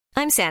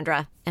I'm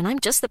Sandra, and I'm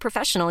just the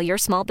professional your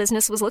small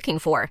business was looking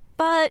for.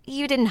 But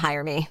you didn't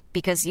hire me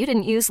because you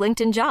didn't use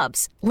LinkedIn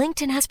Jobs.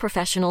 LinkedIn has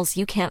professionals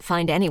you can't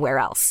find anywhere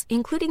else,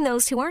 including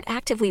those who aren't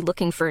actively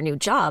looking for a new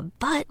job,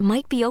 but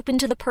might be open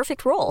to the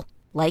perfect role,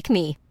 like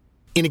me.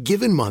 In a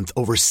given month,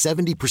 over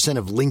 70%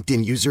 of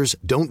LinkedIn users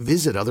don't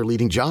visit other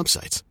leading job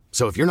sites.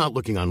 So if you're not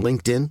looking on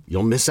LinkedIn,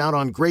 you'll miss out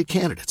on great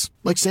candidates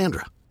like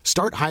Sandra.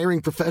 Start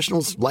hiring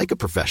professionals like a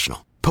professional.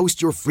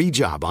 Post your free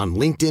job on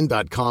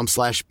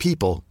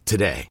linkedin.com/people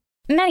today.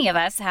 Many of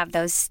us have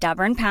those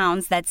stubborn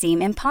pounds that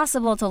seem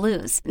impossible to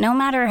lose, no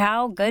matter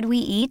how good we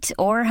eat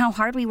or how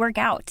hard we work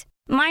out.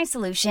 My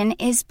solution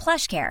is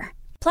PlushCare.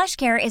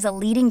 PlushCare is a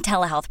leading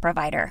telehealth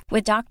provider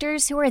with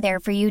doctors who are there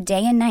for you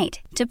day and night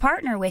to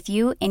partner with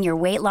you in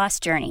your weight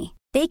loss journey.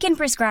 They can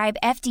prescribe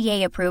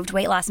FDA-approved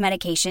weight loss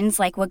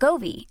medications like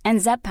Wegovy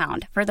and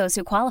Zepbound for those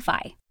who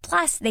qualify.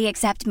 Plus, they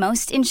accept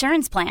most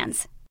insurance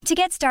plans. To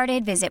get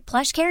started, visit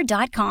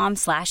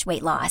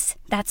plushcare.com/weightloss.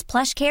 That's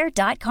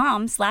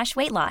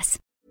plushcare.com/weightloss.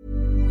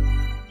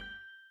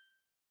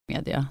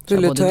 Media,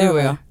 Vill du både ta du och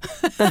över?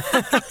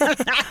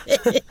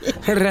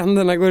 jag.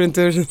 Ränderna går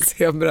inte ur en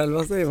zebra, eller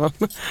vad säger man?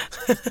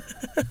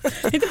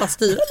 Inte bara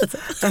styra lite.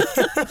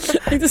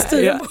 Inte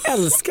styra. Jag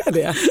älskar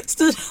det.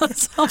 Styra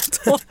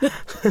samtal.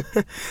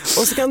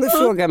 Och så kan du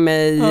fråga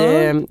mig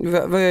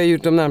vad jag har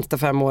gjort de närmsta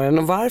 5 åren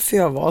och varför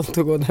jag har valt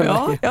att gå den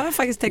vägen. Jag har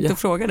faktiskt tänkt att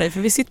fråga dig, för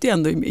vi sitter ju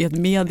ändå i ett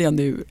media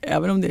nu,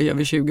 även om det är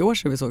över 20 år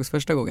sedan vi sågs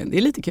första gången. Det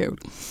är lite kul.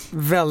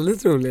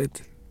 Väldigt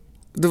roligt.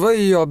 Då var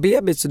ju jag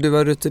bebis så du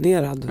var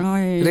rutinerad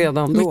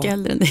redan då. Mycket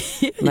äldre än dig.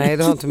 Nej,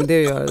 det har inte med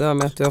det att göra. Det har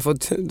med att du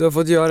har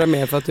fått göra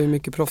mer för att du är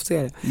mycket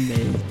proffsigare.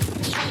 Nej.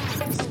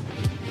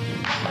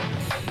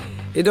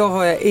 Idag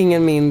har jag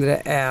ingen mindre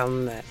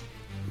än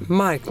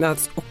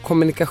marknads- och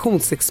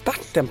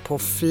kommunikationsexperten på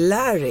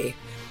Flary.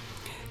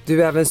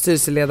 Du är även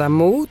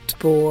styrelseledamot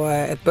på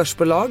ett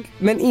börsbolag.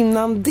 Men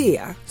innan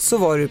det så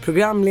var du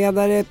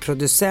programledare,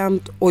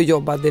 producent och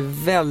jobbade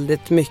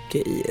väldigt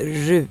mycket i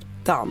rutan.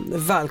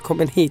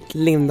 Välkommen hit,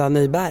 Linda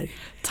Nyberg.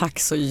 Tack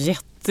så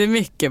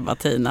jättemycket,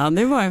 Bettina.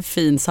 Det var en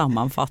fin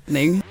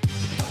sammanfattning.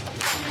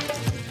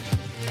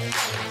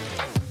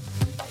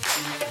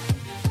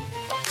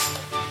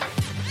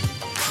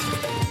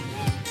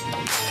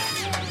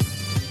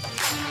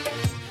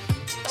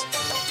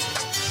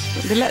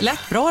 Det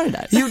lät bra det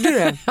där. Gjorde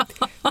det?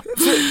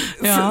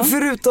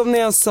 Förutom när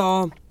jag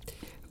sa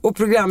och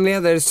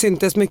programledare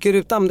syntes mycket i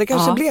rutan. Det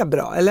kanske blev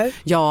bra, eller?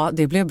 Ja,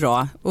 det blev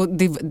bra. Och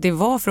det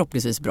var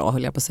förhoppningsvis bra,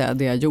 höll jag på att säga,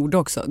 det jag gjorde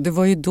också. Det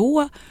var ju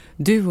då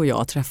du och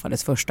jag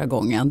träffades första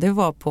gången.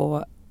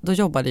 Då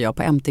jobbade jag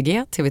på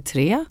MTG,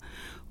 TV3.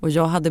 Och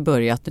jag hade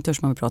börjat, nu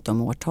törs man prata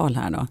om årtal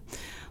här då.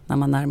 När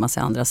man närmar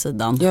sig andra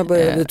sidan. Jag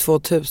började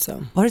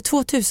 2000. Var det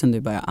 2000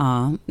 du började?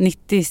 Ja,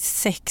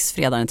 96,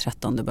 fredag den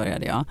 13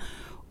 började jag.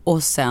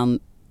 Och sen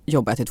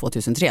jobbade jag till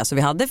 2003. Så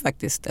vi hade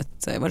faktiskt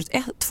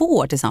 2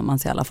 år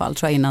tillsammans i alla fall,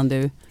 tror jag, innan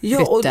du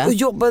flyttade. Och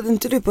jobbade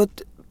inte du på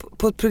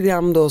ett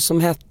program då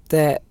som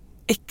hette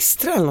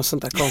Extra eller något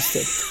sånt där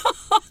konstigt?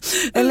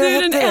 Eller du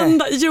är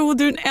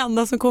den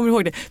enda som kommer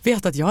ihåg det.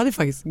 Vet att jag hade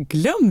faktiskt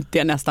glömt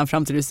det nästan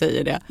fram till du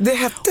säger det. Det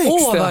hette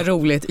Extra. Vad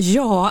roligt.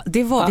 Ja,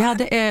 det var. Vi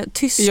hade en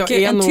tysk chef.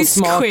 Jag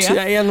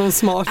är nog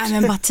smart.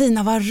 Men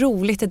Bettina, vad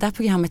roligt. Det där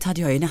programmet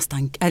hade jag ju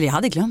nästan, eller jag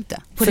hade glömt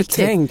det.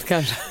 Förträngt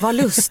kanske. Vad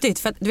lustigt.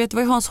 För att, du vet, det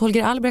var ju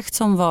Hans-Holger Albrecht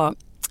som var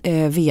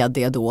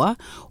vd då,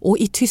 och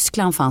i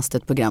Tyskland fanns det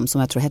ett program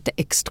som jag tror hette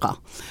Extra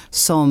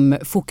som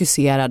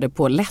fokuserade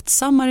på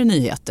lättsammare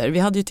nyheter. Vi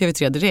hade ju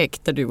TV3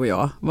 Direkt där du och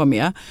jag var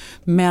med,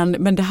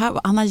 men det här,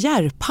 Anna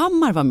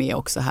Järpammar var med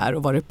också här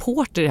och var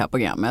reporter i det här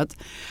programmet.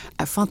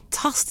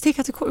 Fantastiskt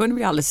att du kommer, nu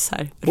blir jag alldeles så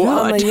här rörd.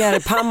 Och Anna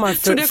Järpammar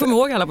trodde jag kommer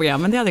ihåg alla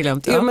program, men det hade jag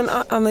glömt. Ja, men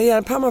Anna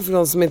Järpammar, för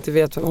de som inte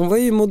vet, hon var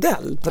ju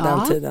modell på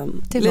den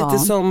tiden. Lite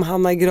som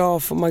Hanna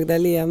Graf och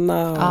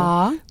Magdalena.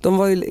 Och de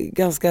var ju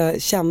ganska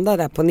kända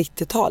där på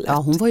 90-talet. Ja,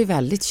 hon var ju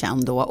väldigt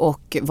känd då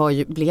och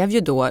blev ju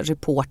då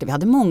reporter. Vi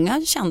hade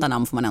många kända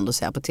namn, får man ändå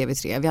säga, på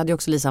TV3. Vi hade ju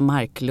också Lisa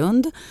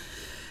Marklund.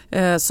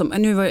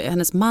 Nu var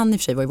hennes man i och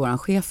för sig var ju våran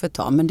chef ett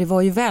tag, men det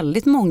var ju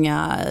väldigt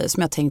många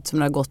som jag tänkt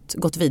som har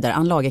gått vidare.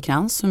 Ann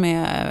Lagerkrans som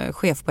är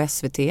chef på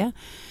SVT.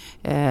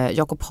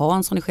 Jakob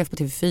Hansson är chef på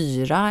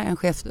TV4, en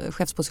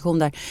chefsposition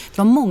där. Det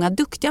var många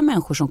duktiga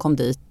människor som kom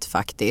dit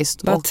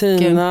faktiskt.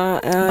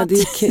 Bettina, det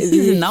gick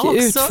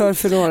utför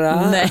för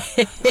några. Nej,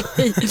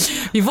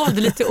 vi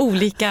valde lite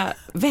olika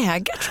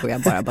vägar tror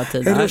jag bara,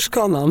 Bettina.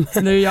 Rutschkanan.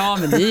 Ja,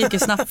 men det gick ju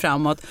snabbt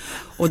framåt.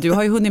 Och du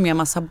har ju hunnit med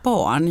massa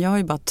barn. Jag har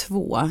ju bara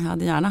 2. Jag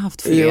hade gärna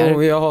haft fler.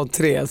 Jo, jag har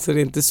 3, så det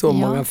är inte så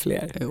många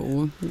fler.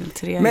 Jo,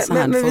 3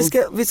 men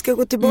vi ska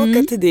gå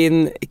tillbaka till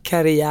din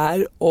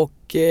karriär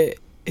och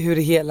hur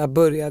det hela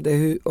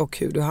började och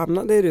hur du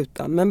hamnade i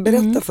rutan. Men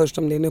berätta först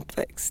om din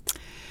uppväxt.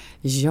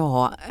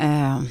 Ja,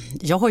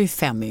 jag har ju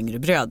 5 yngre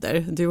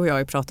bröder. Du och jag har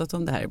ju pratat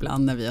om det här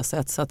ibland när vi har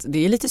sett. Så att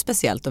det är lite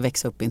speciellt att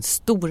växa upp i en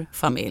stor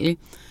familj.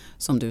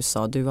 Som du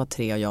sa, du har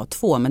 3 och jag har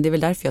 2. Men det är väl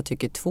därför jag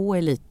tycker 2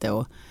 är lite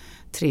att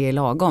 3 är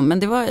lagom. Men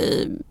det var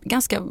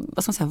ganska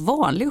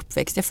vanlig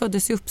uppväxt. Jag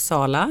föddes i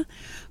Uppsala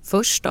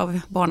först av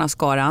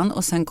barnaskaran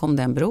och sen kom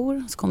det en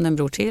bror. Så kom det en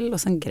bror till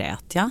och sen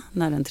grät jag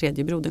när den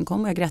 3:e brodern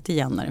kom. Och jag grät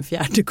igen när den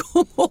 4:e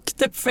kom och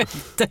den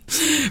 5:e.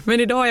 Men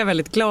idag är jag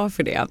väldigt glad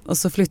för det. Och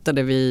så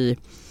flyttade vi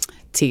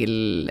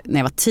till, när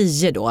jag var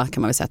 10 då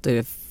kan man väl säga att det är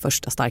de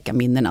första starka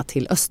minnena,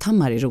 till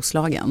Östhammar i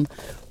Roslagen.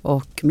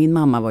 Och min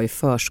mamma var ju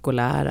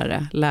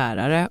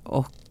lärare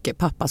och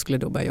pappa skulle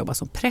då börja jobba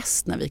som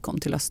präst när vi kom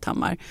till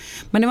Östhammar.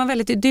 Men det var en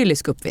väldigt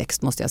idyllisk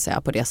uppväxt måste jag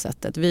säga på det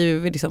sättet. Vi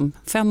liksom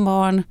 5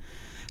 barn,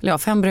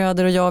 5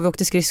 bröder och jag, vi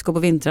åkte skridskor på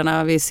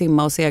vintrarna, vi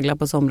simmade och seglade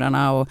på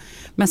somrarna.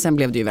 Men sen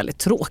blev det ju väldigt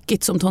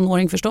tråkigt som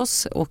tonåring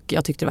förstås och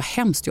jag tyckte det var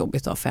hemskt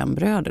jobbigt att ha 5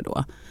 bröder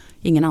då.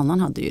 Ingen annan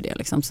hade ju det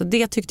liksom. Så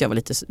det tyckte jag var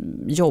lite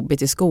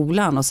jobbigt i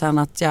skolan och sen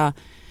att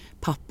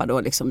pappa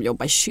då liksom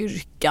jobbade i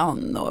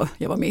kyrkan och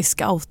jag var med i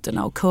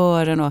scouterna och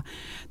kören och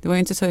det var ju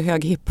inte så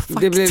hög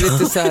hiphop. Det blev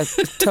lite så här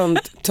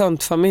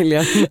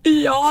töntfamiljen.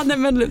 Ja, nej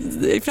men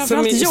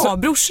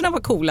framförallt brorsorna var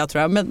coola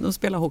tror jag, men de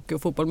spelade hockey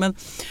och fotboll, men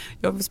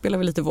jag spelade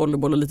väl lite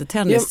volleyboll och lite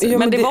tennis. Ja,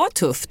 men det var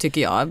tufft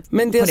tycker jag.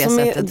 Men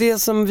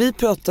det som vi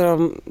pratar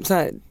om så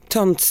här,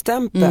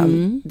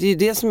 töntstämpeln, det är ju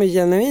det som är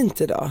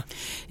genuint idag.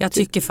 Jag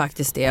tycker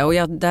faktiskt det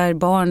och där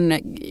barn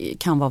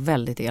kan vara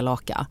väldigt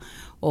elaka.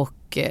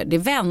 Och det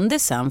vände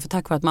sen, för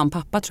tack vare att mamma och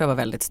pappa tror jag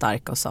var väldigt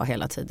starka och sa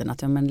hela tiden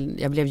att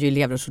jag blev ju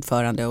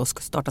elevrådsordförande och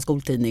startade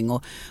skoltidning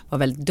och var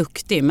väldigt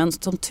duktig. Men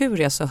som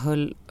tur är så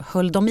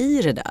höll de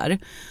i det där.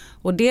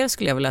 Och det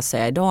skulle jag vilja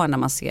säga idag när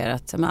man ser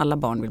att alla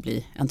barn vill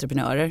bli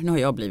entreprenörer. Nu har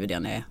jag blivit det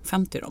när jag är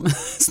 50 då,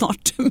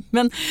 snart.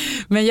 Men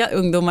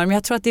ungdomar, men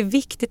jag tror att det är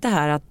viktigt det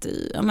här att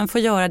få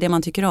göra det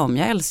man tycker om.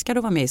 Jag älskar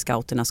att vara med i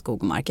scouterna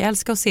skog och mark. Jag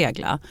älskar att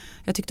segla.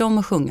 Jag tyckte om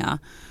att sjunga.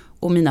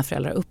 Och mina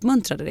föräldrar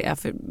uppmuntrade det.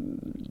 För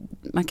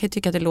man kan ju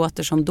tycka att det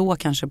låter som då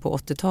kanske på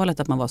 80-talet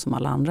att man var som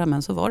alla andra.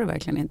 Men så var det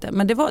verkligen inte.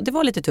 Men det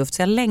var lite tufft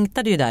så jag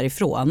längtade ju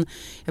därifrån.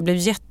 Jag blev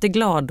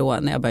jätteglad då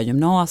när jag började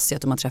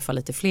gymnasiet och man träffade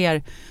lite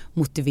fler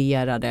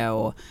motiverade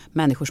och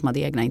människor som hade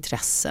egna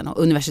intressen.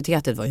 Och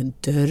universitetet var ju en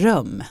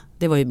dröm.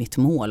 Det var ju mitt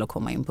mål att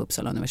komma in på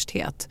Uppsala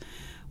universitet.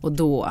 Och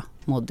då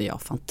mådde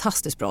jag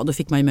fantastiskt bra. Då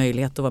fick man ju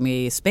möjlighet att vara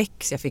med i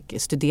SPEX. Jag fick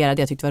studera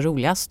det jag tyckte var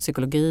roligast.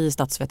 Psykologi,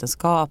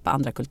 statsvetenskap,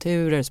 andra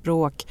kulturer,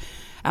 språk.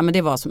 Ja, men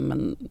det var som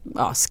en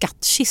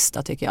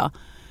skattkista tycker jag.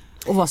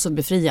 Och var så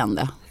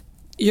befriande.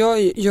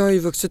 Jag har ju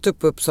vuxit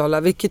upp i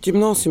Uppsala. Vilket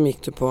gymnasium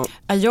gick du på?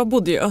 Jag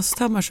bodde i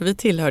Östhammar så vi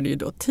tillhörde ju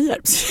då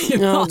Tierps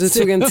gymnasium. Ja, det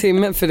tog en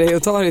timme för dig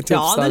att ta dig till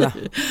Uppsala.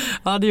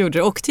 Ja, det gjorde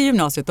det. Och till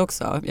gymnasiet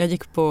också. Jag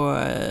gick på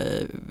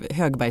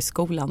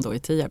Högbergsskolan då i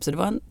Tierp. Så det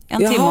var en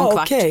timme och en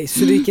kvart. Okej, så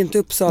du gick inte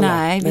Uppsala?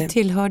 Nej, vi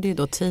tillhörde ju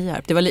då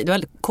Tierp. Det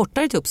var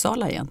kortare till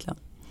Uppsala egentligen.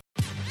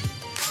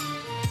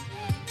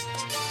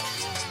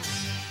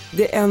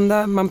 Det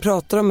enda man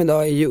pratar om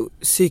idag är ju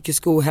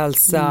psykisk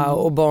ohälsa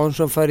och barn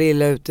som far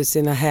illa ut i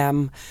sina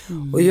hem.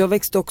 Och jag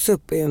växte också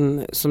upp i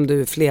en, som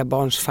du,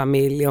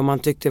 flerbarnsfamilj och man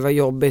tyckte det var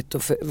jobbigt.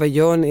 Och vad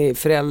gör ni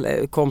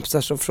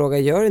kompisar som frågar,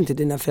 gör inte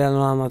dina föräldrar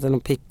något annat än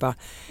att pippa?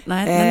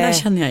 Nej, den där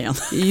känner jag igen.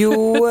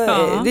 Jo,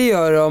 det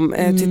gör de.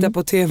 Titta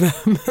på tv.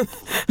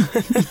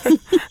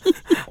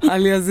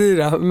 Al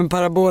Jazeera, men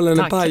parabolen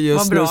är paj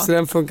just nu så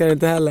den funkar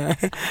inte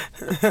heller.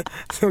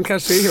 Som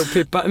kanske är att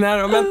pippa.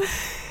 Nej, men...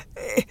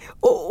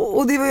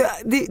 Och det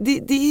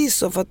är ju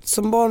så, för att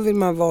som barn vill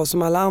man vara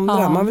som alla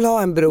andra. Man vill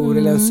ha en bror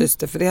eller en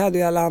syster, för det hade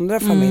ju alla andra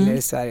familjer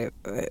i Sverige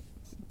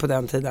på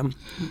den tiden.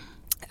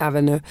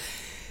 Även nu.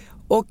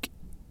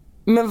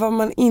 Men vad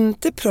man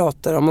inte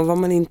pratar om och vad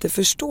man inte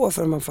förstår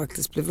förrän man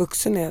faktiskt blir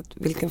vuxen är att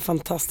vilken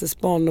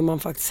fantastisk barndom man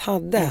faktiskt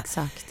hade.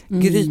 Exakt.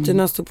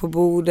 Grytorna stod på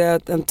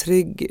bordet,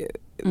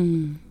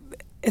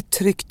 ett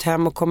tryggt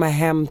hem att komma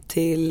hem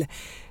till.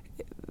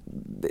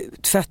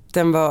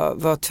 Tvätten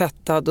var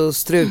tvättad och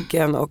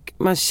struken och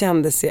man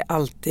kände sig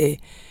alltid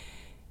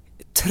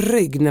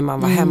trygg när man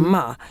var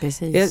hemma.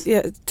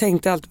 Jag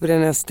tänkte alltid på det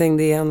när jag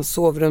stängde igen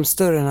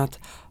sovrumsdörren att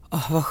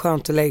vad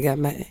skönt att lägga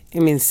mig i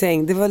min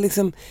säng. Det var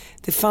liksom,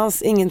 det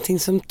fanns ingenting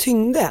som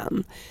tyngde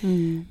en.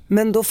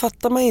 Men då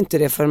fattar man inte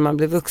det förrän man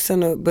blir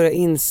vuxen och börjar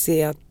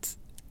inse att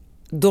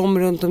de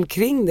runt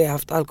omkring det har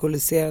haft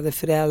alkoholiserade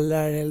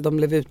föräldrar eller de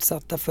blev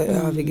utsatta för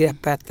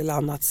övergrepp på ett eller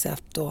annat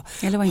sätt.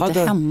 Eller var inte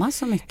hemma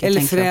så mycket.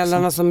 Eller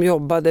föräldrarna som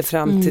jobbade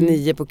fram till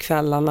 9 på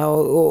kvällarna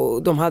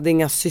och de hade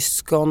inga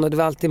syskon och det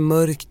var alltid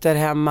mörkt där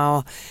hemma.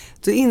 Och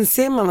då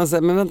inser man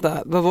alltså, men vänta,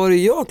 vad var det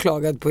jag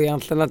klagade på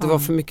egentligen? Att det var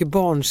för mycket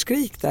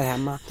barnskrik där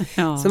hemma.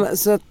 Ja.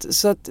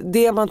 Så att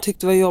det man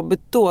tyckte var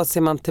jobbigt då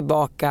ser man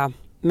tillbaka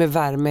med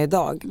värme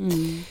idag.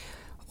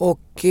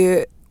 Och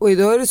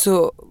idag är det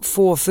så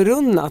få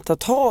förunnat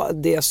att ha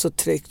det så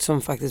tryggt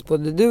som faktiskt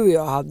både du och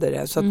jag hade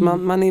det. Så att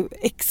man är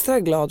extra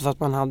glad för att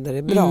man hade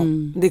det bra.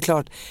 Det är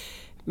klart,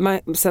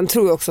 sen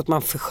tror jag också att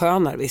man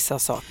förskönar vissa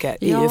saker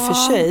i och för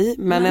sig,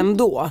 men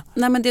ändå.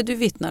 Nej, men det du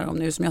vittnar om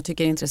nu som jag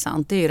tycker är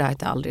intressant, det är ju det här att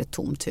det aldrig är ett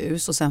tomt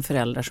hus och sen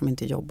föräldrar som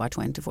inte jobbar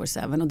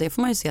 24/7 och det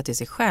får man ju se till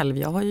sig själv.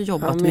 Jag har ju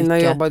jobbat mycket. Mina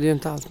jobbade ju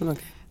inte alls, men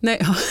okej.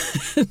 Nej,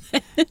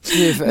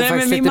 Det är faktiskt men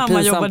min lite mamma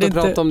pinsamt jobbade att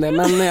prata om det,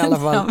 men i alla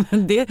fall. Ja,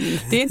 men det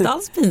är inte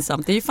alls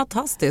pinsamt, det är ju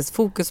fantastiskt,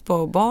 fokus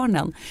på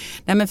barnen.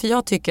 Nej, men för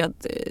jag tycker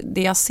att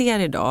det jag ser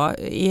idag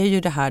är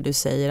ju det här du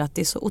säger, att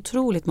det är så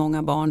otroligt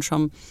många barn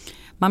som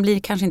man blir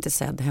kanske inte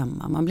sedd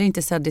hemma, man blir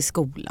inte sedd i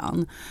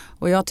skolan.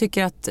 Och jag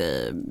tycker att,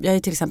 jag är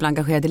till exempel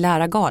engagerad i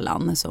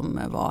lärargalan som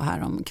var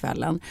här om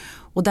kvällen.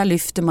 Och där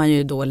lyfter man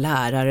ju då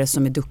lärare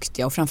som är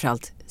duktiga och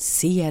framförallt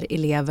ser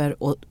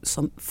elever och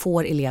som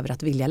får elever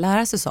att vilja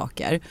lära sig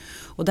saker.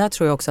 Och där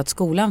tror jag också att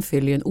skolan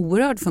fyller en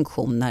oerhörd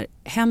funktion när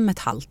hemmet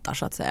haltar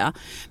så att säga.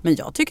 Men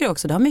jag tycker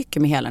också det har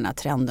mycket med hela den här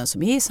trenden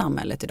som är i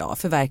samhället idag.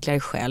 Förverkliga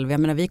dig själv. Jag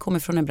menar, vi kommer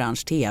från en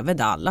bransch tv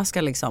där alla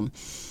ska liksom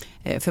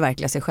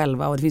förverkliga sig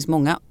själva, och det finns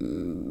många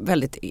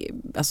väldigt,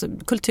 alltså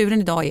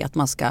kulturen idag är att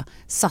man ska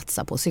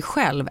satsa på sig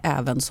själv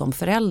även som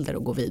förälder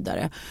och gå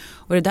vidare.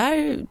 Och det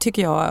där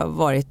tycker jag har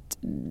varit,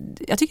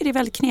 jag tycker det är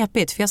väldigt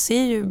knepigt, för jag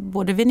ser ju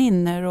både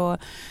väninner och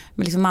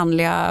liksom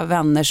manliga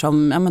vänner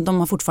som, ja, men de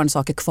har fortfarande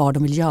saker kvar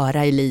de vill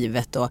göra i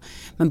livet,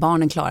 men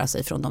barnen klarar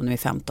sig från de är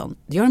 15.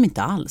 Det gör de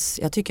inte alls.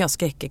 Jag tycker jag har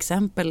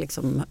skräckexempel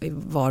liksom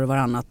var och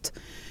varannat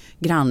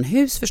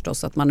grannhus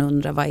förstås, att man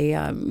undrar vad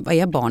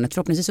är barnet.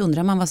 Förhoppningsvis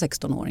undrar man vad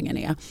 16-åringen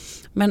är.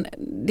 Men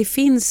det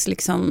finns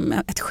liksom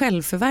ett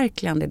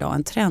självförverkligande idag,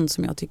 en trend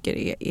som jag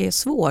tycker är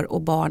svår,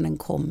 och barnen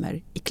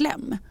kommer i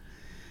kläm.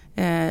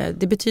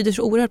 Det betyder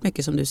så oerhört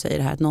mycket som du säger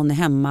här, att någon är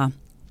hemma,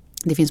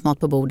 det finns mat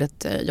på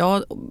bordet. Jag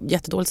har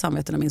jättedåligt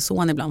samvete när min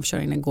son ibland kör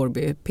in en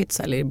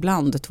Gorby-pizza, eller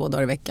ibland 2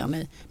 dagar i veckan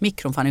i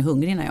mikron, för han är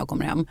hungrig när jag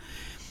kommer hem.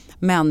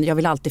 Men jag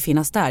vill alltid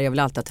finnas där, jag vill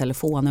alltid ha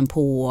telefonen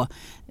på.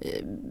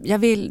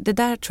 Det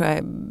där tror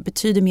jag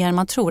betyder mer än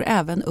man tror,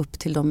 även upp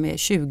till de är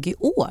 20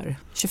 år,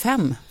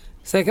 25.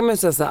 Sen kan man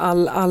säga så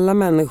här, alla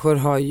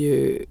människor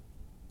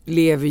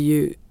lever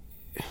ju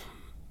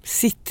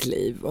sitt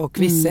liv, och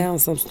vissa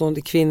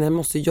ensamstående kvinnor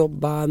måste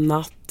jobba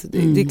natt.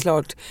 Det är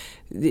klart,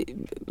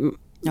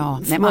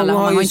 man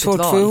har ju svårt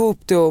att få ihop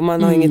det, och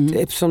man har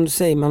inget, som du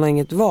säger, man har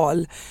inget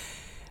val.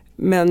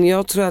 Men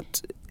jag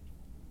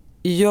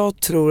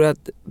tror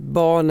att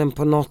barnen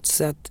på något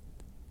sätt,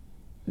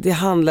 det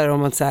handlar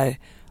om att så här,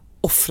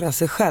 offra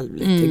sig själv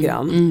lite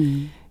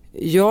grann.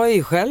 Jag är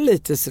ju själv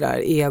lite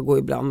sådär ego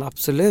ibland,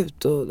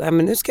 absolut. Och men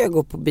nu ska jag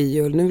gå på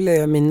bio och nu vill jag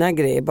göra mina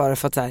grejer bara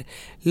för att så här,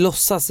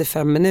 låtsas i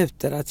 5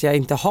 minuter att jag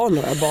inte har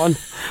några barn.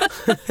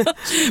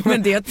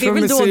 Men det är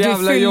väl då du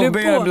fyller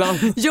på. Ibland.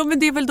 Ja, men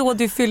det är väl då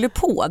du fyller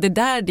på. Det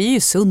är ju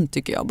sunt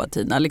tycker jag,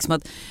 Bettina. Liksom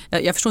att,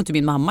 jag förstår inte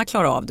min mamma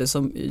klarar av det,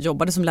 som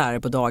jobbade som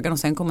lärare på dagen och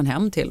sen kom hon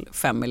hem till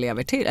 5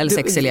 elever till, eller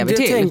 6 elever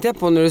till. Det tänkte jag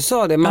på när du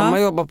sa det. Mamma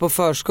jobbar på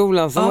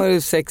förskolan, så var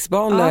det 6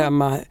 barn där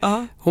hemma.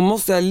 Hon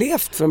måste ha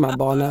levt för de här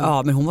barnen.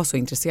 Ja, men hon var så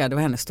intresserad. Det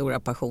var hennes stora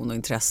passion och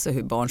intresse,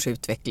 hur barns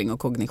utveckling och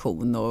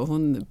kognition, och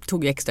hon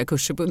tog extra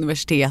kurser på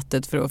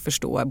universitetet för att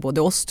förstå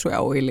både oss tror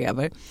jag och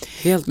elever.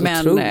 Helt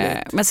otroligt.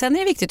 Men sen är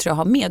det viktigt tror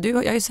jag att ha med, jag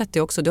har ju sett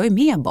det också, du har ju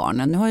med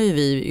barnen. Nu har ju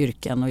vi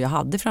yrken, och jag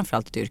hade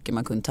framförallt ett yrke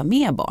man kunde ta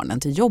med barnen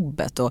till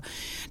jobbet, och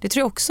det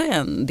tror jag också är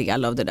en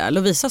del av det där.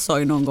 Lovisa sa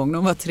ju någon gång när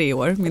hon var 3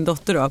 år, min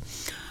dotter då,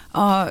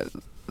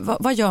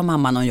 vad gör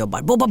mamma när hon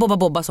jobbar?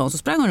 Bobba, sa hon, så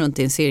sprang hon runt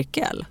i en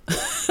cirkel.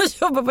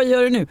 Jag bara, vad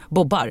gör du nu?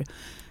 Bobbar.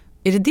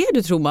 Är det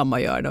du tror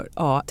mamma gör då?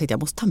 Ja, tänkte jag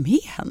måste ta med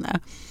henne.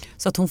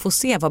 Så att hon får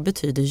se vad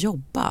betyder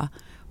jobba.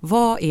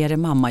 Vad är det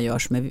mamma gör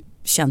som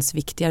känns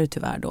viktigare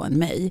tyvärr då än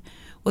mig?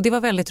 Och det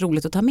var väldigt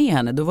roligt att ta med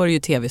henne. Då var det ju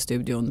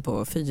tv-studion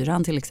på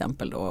 4 till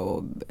exempel då,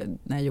 och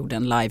när jag gjorde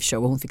en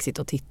liveshow och hon fick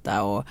sitta och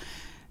titta.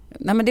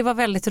 Nej, men det var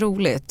väldigt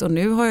roligt. Och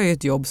nu har jag ju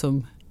ett jobb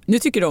som... Nu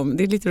tycker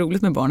det är lite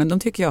roligt med barnen. De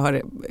tycker jag har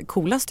det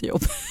coolaste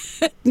jobb.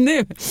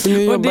 Nu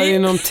jobbar du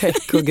inom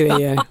tech och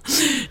grejer.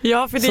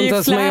 Ja, för det är ju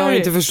sånt som jag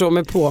inte förstår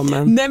mig på.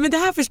 Men... Nej, men det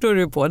här förstår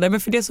du på. Nej, men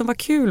för det som var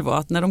kul var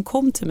att när de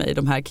kom till mig,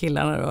 de här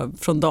killarna då,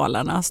 från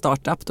Dalarna,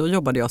 startup, då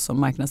jobbade jag som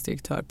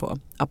marknadsdirektör på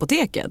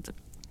apoteket.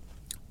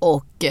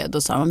 Och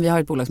då sa de, vi har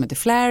ett bolag som heter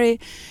Flary.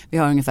 Vi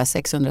har ungefär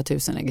 600 000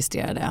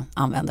 registrerade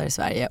användare i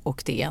Sverige,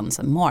 och det är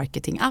en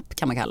marketing-app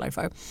kan man kalla det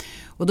för.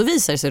 Och då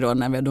visar det sig då,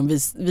 när de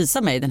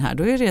visar mig den här,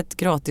 då är det ett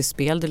gratis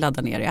spel du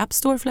laddar ner i App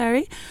Store,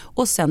 Flary.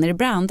 Och sen är det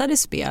brandade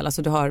spel,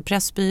 alltså du har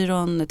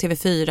Pressbyrån,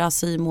 TV4,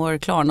 C More,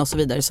 Klarna och så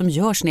vidare som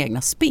gör sina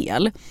egna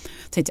spel.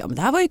 Tänkte jag, men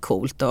det här var ju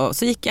coolt. Och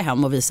så gick jag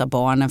hem och visade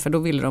barnen, för då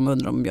ville de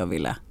undra om jag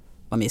ville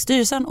vara med i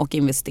styrelsen och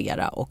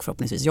investera och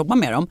förhoppningsvis jobba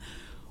med dem.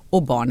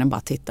 Och barnen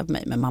bara tittar på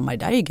mig, men mamma, det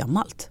där är ju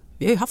gammalt.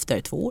 Vi har ju haft det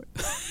i 2 år.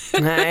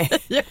 Nej,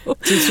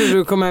 du tror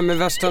du kommer hem med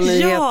värsta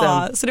nyheten.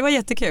 Ja, så det var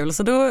jättekul.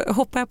 Så då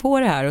hoppade jag på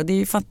det här, och det är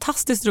ju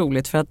fantastiskt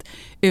roligt, för att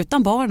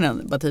utan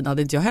barnen, Bettina,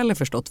 hade inte jag heller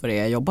förstått vad det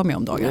är jag jobbar med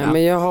om dagarna. Nej,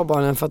 men jag har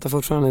barnen, fattar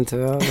fortfarande inte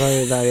vad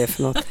det där är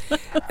för något.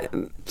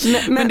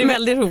 Men det är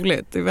väldigt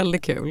roligt, det är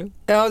väldigt kul.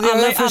 Ja,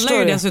 alla är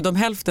ju dessutom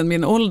hälften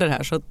min ålder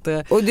här. Så att,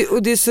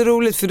 och det är så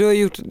roligt, för du har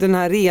gjort den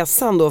här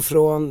resan då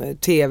från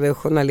tv,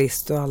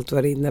 journalist och allt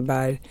vad det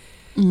innebär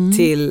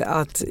till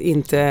att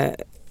inte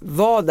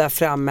vara där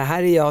framme,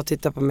 här är jag,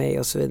 titta på mig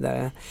och så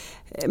vidare.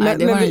 Nej,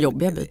 det var den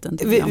jobbiga biten.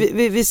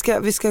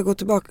 Vi ska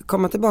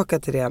komma tillbaka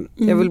till det.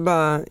 Jag vill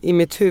bara i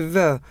mitt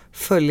huvud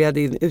följa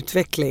din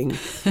utveckling.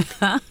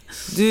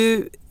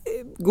 Du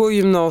går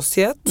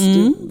gymnasiet,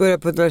 du börjar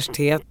på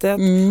universitetet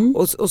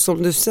och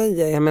som du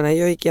säger, jag menar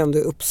jag gick ändå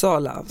i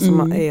Uppsala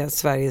som är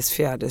Sveriges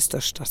 4:e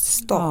största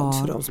stad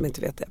för de som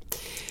inte vet det.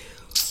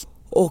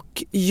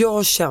 Och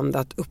jag kände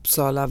att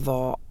Uppsala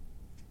var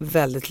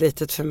väldigt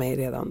litet för mig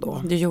redan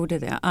då. Du gjorde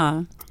det,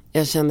 ja.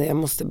 Jag kände jag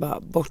måste bara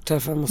bort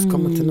härifrån, jag måste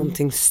komma till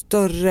någonting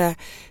större,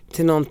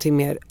 till någonting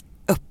mer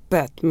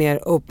öppet, mer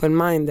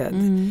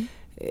open-minded.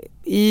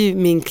 I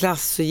min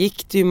klass så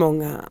gick det ju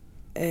många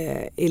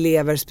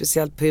elever,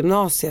 speciellt på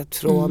gymnasiet,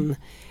 från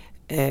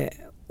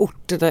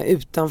orterna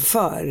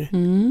utanför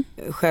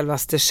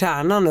självaste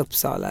kärnan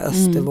Uppsala,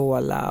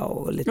 Östervåla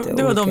och lite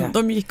det var olika.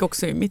 De gick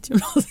också i mitt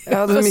gymnasium.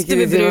 Ja, de gick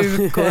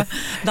Österbruk och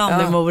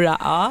Dannemora.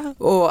 Ja.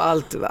 Och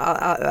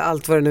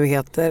allt vad det nu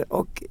heter.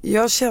 Och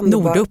jag kände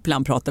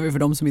Norduppland pratar vi för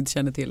de som inte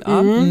känner till.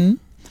 Ja.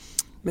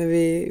 Men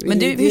vi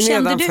hur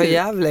kände du? För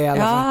Gävle i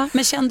alla fall.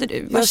 Men kände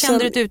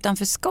du ett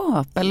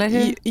utanförskap eller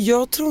hur?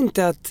 Jag tror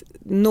inte att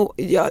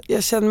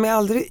jag kände mig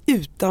aldrig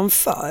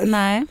utanför.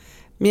 Nej.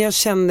 Men jag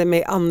kände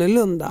mig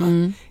annorlunda.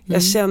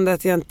 Jag kände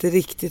att jag inte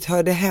riktigt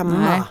hörde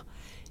hemma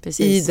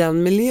i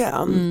den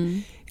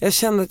miljön. Jag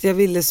kände att jag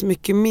ville så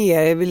mycket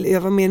mer.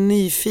 Jag var mer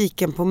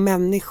nyfiken på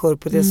människor,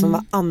 på det som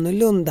var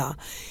annorlunda.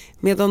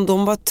 Medan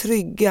de var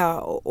trygga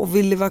och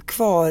ville vara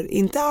kvar.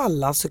 Inte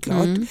alla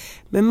såklart.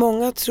 Men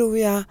många tror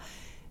jag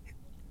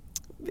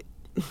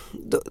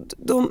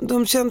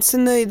de kände sig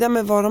nöjda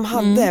med vad de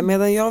hade,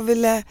 medan jag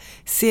ville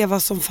se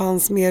vad som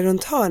fanns mer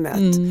runt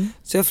hörnet.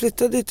 Så jag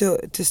flyttade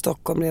till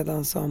Stockholm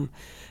redan som,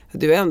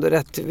 du är ändå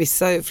rätt,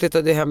 vissa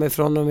flyttade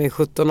hemifrån när de är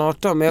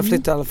 17-18, men jag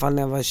flyttade i alla fall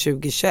när jag var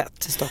 20-21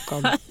 till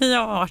Stockholm.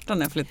 Ja, 18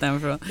 när jag flyttade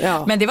hemifrån.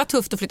 Ja. Men det var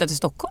tufft att flytta till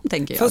Stockholm,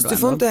 tänker jag. Fast du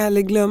får inte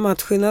heller glömma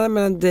att skillnaden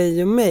mellan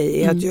dig och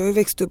mig är att jag har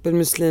växt upp i en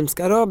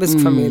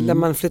muslimsk-arabisk familj där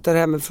man flyttar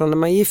hemifrån när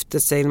man gifter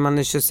sig när man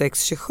är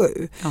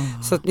 26-27.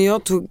 Så att när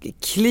jag tog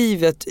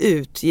klivet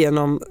ut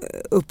genom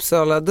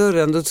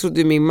Uppsala-dörren, då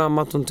trodde min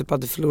mamma att hon typ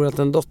hade förlorat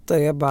en dotter.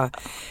 Jag bara,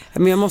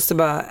 men jag måste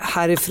bara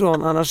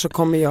härifrån, annars så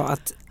kommer jag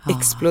att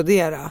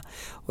explodera.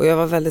 Och jag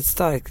var väldigt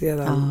stark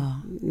redan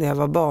när jag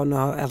var barn och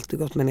har alltid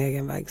gått min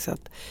egen väg. Så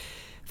att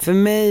för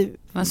mig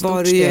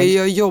var det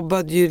jag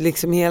jobbade ju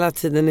liksom hela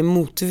tiden i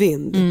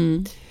motvind.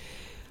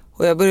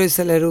 Och jag började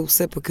sälja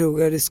rosor på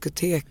krogar och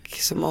diskotek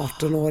som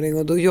 18-åring.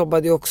 Och då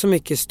jobbade jag också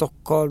mycket i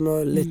Stockholm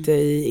och lite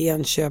i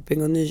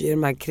Enköping och i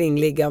de här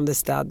kringliggande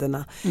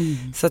städerna.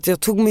 Så att jag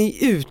tog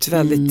mig ut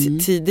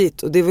väldigt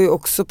tidigt. Och det var ju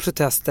också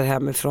protester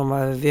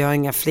hemifrån. Vi har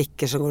inga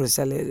flickor som går och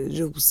säljer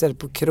rosor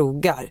på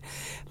krogar.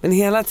 Men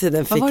hela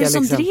tiden fick jag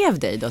liksom... Vad var det som drev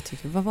dig då,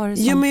 tycker du? Vad var det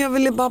som... Ja, men jag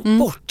ville bara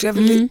bort. Jag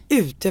ville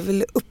ut. Jag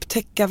ville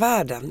upptäcka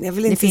världen. Jag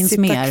ville inte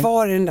sitta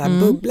kvar i den där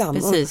bubblan.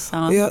 Precis,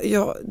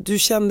 och du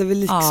kände väl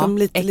liksom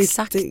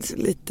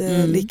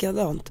lite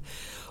likadant.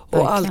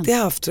 Och alltid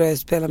haft, tror jag,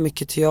 spelat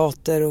mycket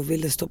teater och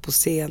ville stå på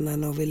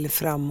scenen och ville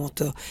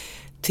framåt. Och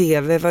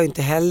tv var ju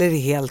inte heller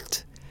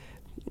helt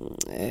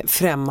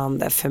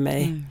främmande för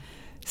mig.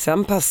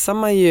 Sen passar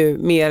man ju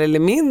mer eller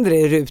mindre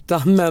i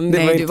rutan, men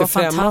det var inte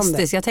främmande.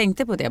 Fantastiskt. Jag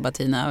tänkte på det,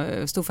 Bettina.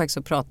 Jag stod faktiskt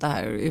och pratade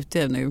här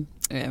ute nu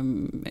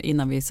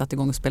innan vi satte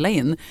igång och spelade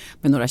in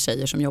med några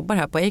tjejer som jobbar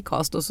här på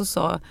Acast. Och så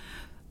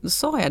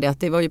sa jag det att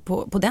det var ju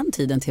på den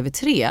tiden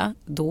TV3,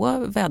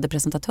 då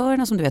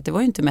väderpresentatörerna som du vet, det var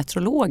ju inte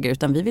meteorologer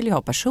utan vi ville ju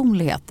ha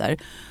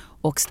personligheter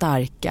och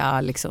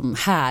starka, liksom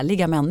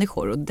härliga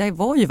människor. Och det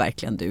var ju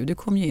verkligen du. Du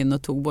kom ju in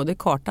och tog både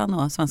kartan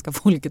och svenska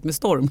folket med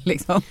storm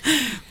liksom,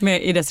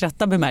 i dess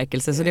rätta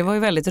bemärkelse. Så det var ju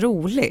väldigt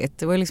roligt.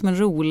 Det var ju liksom en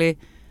rolig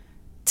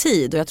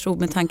tid. Och jag tror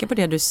med tanke på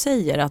det du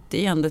säger att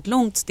det är ändå ett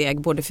långt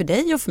steg både för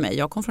dig och för mig.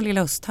 Jag kom från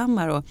Lilla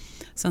Östhammar och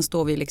sen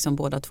står vi liksom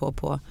båda två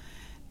på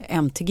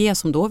MTG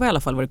som då var i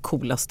alla fall var det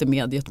coolaste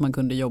mediet man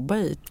kunde jobba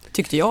i,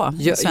 tyckte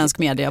jag. Svensk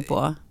media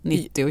på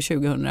 90 och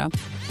 2000.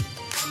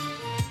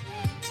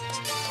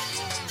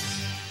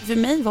 För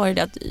mig var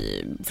det att,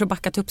 för att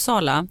backa till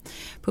Uppsala,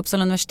 på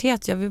Uppsala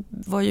universitet, jag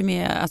var ju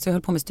med, alltså jag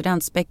höll på med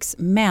studentspex,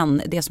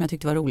 men det som jag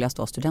tyckte var roligast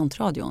var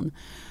studentradion.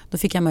 Då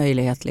fick jag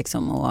möjlighet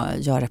liksom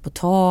att göra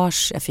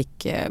reportage, jag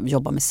fick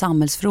jobba med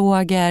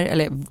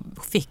samhällsfrågor,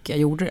 jag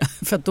gjorde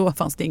det, för att då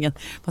fanns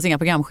inga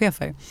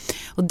programchefer.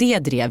 Och det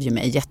drev ju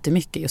mig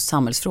jättemycket, just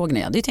samhällsfrågorna.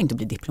 Jag hade ju tänkt att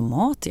bli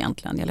diplomat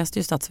egentligen, jag läste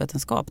ju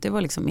statsvetenskap, det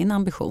var liksom min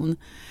ambition.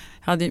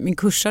 Min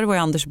kursare var ju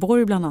Anders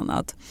Borg bland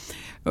annat.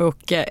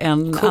 Och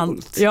en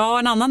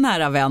annan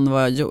nära vän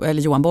var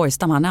Johan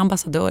Borgstam, han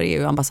är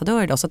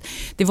EU-ambassadör idag. Så att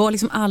det var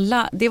liksom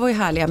det var ju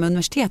härliga med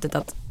universitetet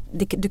att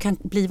du kan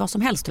bli vad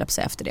som helst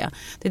efter det.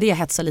 Det är det jag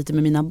hetsar lite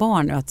med mina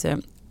barn nu, att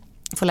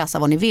få läsa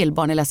vad ni vill,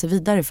 barnen läser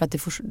vidare för att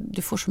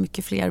du får så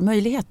mycket fler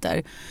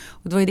möjligheter.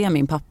 Och det var ju det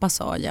min pappa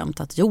sa jämt,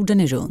 att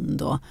jorden är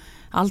rund och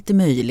allt är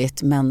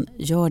möjligt, men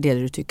gör det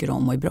du tycker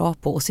om och är bra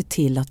på och se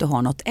till att du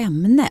har något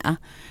ämne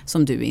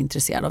som du är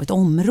intresserad av, ett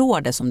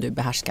område som du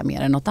behärskar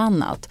mer än något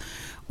annat.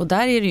 Och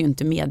där är det ju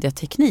inte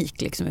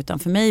mediateknik liksom, utan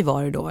för mig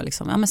var det då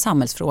liksom,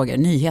 samhällsfrågor,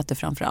 nyheter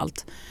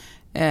framförallt.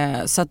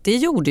 Så att det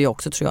gjorde ju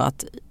också, tror jag,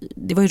 att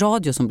det var ju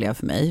radio som blev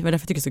för mig. Det var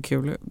därför jag tycker det är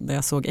så kul när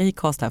jag såg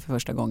Acast här för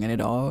första gången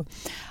idag.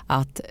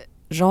 Att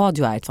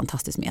radio är ett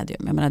fantastiskt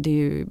medium. Jag menar, det är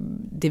ju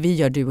det vi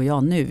gör, du och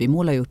jag nu. Vi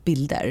målar ju upp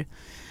bilder.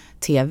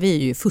 TV är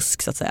ju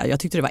fusk, så att säga. Jag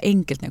tyckte det var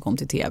enkelt när jag kom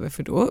till TV,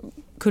 för då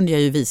kunde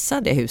jag ju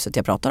visa det huset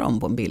jag pratar om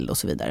på en bild och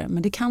så vidare.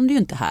 Men det kan du ju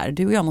inte här.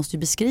 Du och jag måste ju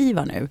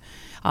beskriva nu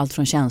allt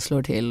från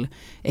känslor till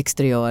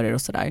exteriörer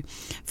och sådär.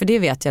 För det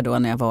vet jag då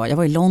när jag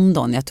var i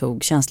London. Jag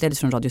tog tjänstledigt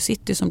från Radio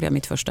City som blev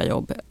mitt första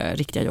jobb,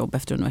 riktiga jobb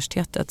efter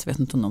universitetet. Vet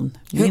inte om någon minns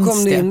det. Hur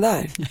kom du in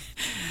där?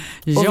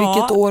 Och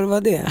vilket år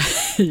var det?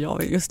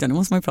 Ja, just det. Nu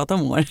måste man ju prata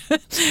om år.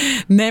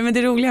 Nej, men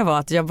det roliga var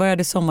att jag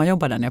började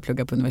sommarjobba där när jag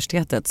pluggade på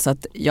universitetet. Så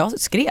att jag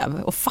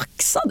skrev och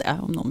faxade,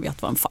 om någon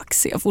vet vad en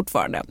fax är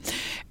fortfarande.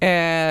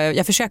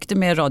 Jag försökte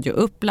med Radio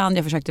Uppland,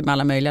 jag försökte med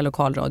alla möjliga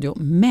lokalradio.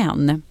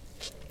 Men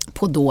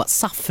på då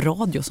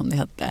SAF-radio som det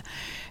hette,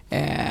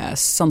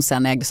 som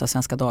sen ägdes av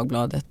Svenska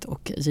Dagbladet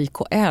och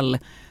JKL,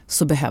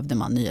 så behövde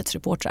man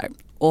nyhetsreportrar.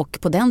 Och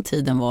på den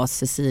tiden var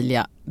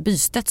Cecilia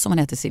Bystedt, som hon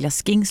heter, Cecilia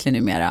Skingsley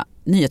numera,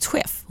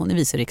 nyhetschef. Hon är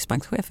vice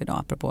riksbankschef idag,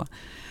 apropå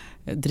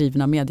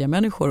drivna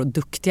mediamänniskor och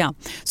duktiga.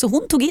 Så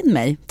hon tog in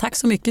mig. Tack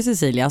så mycket,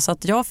 Cecilia. Så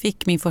att jag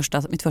fick mitt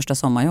första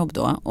sommarjobb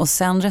då. Och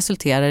sen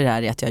resulterade det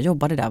här i att jag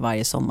jobbade där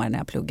varje sommar när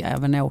jag pluggade.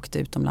 Även när jag åkte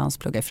utomlands,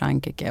 pluggade i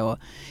Frankrike och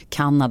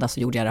Kanada, så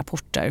gjorde jag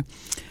rapporter.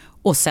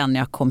 Och sen när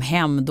jag kom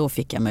hem, då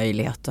fick jag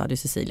möjlighet, då hade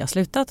Cecilia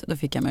slutat, då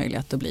fick jag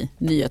möjlighet att bli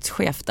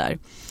nyhetschef där.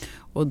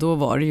 Och då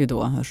var det ju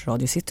då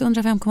Radio City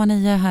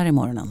 105,9 här i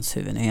morgonens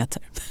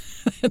huvudnyheter.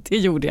 Det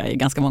gjorde jag i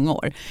ganska många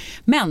år.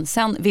 Men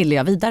sen ville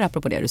jag vidare,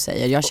 apropå det du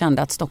säger. Jag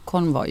kände att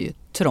Stockholm var ju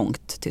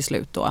trångt till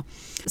slut då.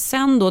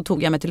 Sen då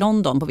tog jag mig till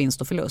London på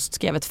vinst och förlust.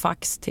 Skrev ett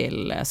fax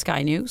till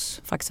Sky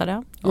News,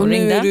 faxade och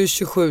ringde. Nu är du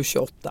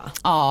 27-28.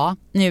 Ja,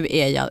 nu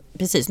är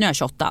jag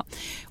 28.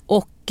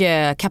 Och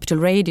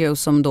Capital Radio,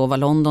 som då var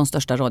Londons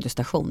största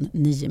radiostation,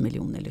 9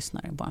 miljoner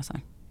lyssnare, bara så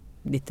här.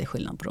 Lite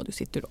skillnad på Radio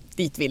City då.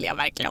 Dit vill jag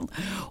verkligen.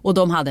 Och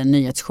de hade en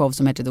nyhetsshow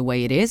som heter The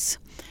Way It Is.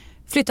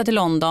 Flyttade till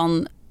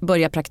London,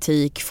 börjar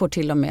praktik, får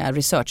till och med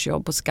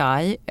researchjobb på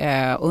Sky.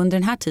 Och under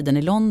den här tiden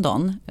i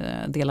London,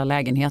 delar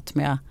lägenhet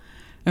med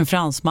en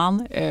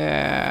fransman,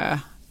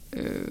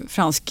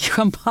 fransk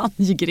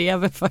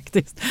champagnegreve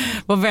faktiskt.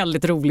 Var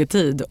väldigt rolig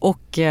tid.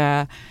 Och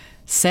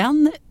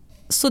sen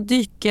så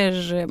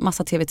dyker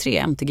massa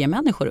TV3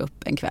 MTG-människor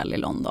upp en kväll i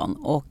London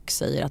och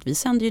säger att vi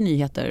sänder ju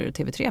nyheter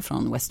TV3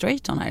 från West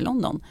Drayton här i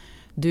London.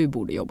 Du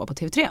borde jobba på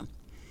TV3.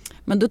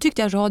 Men då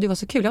tyckte jag radio var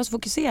så kul. Jag var så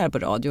fokuserad på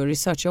radio och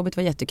researchjobbet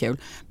var jättekul.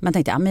 Men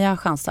tänkte men jag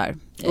chansar.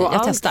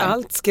 Jag testar.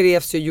 Allt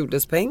skrevs och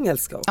gjordes på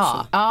engelska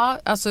också. Ja,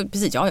 alltså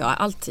precis. Ja,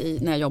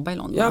 alltid när jag jobbade i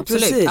London. Ja,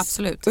 absolut,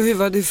 absolut. Och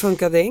hur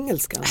funkade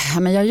engelskan?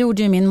 Men jag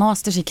gjorde ju min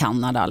masters i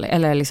Kanada,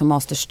 eller liksom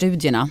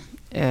masterstudierna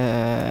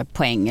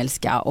på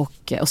engelska.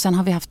 Och sen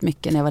har vi haft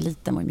mycket, när jag var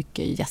liten var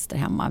mycket gäster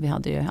hemma. Vi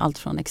hade ju allt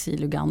från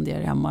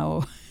exil-ugandier hemma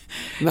och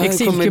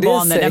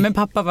exilkubaner. Men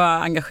pappa var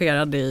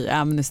engagerad i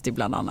Amnesty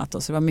bland annat.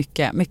 Och så det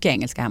var mycket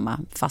engelska hemma.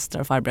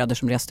 Fastrar och farbröder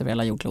som reste över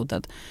hela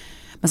jordklotet.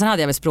 Men sen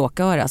hade jag väl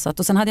språköra.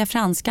 Och sen hade jag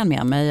franskan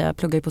med mig. Jag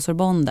pluggade ju på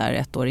Sorbonne där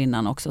ett år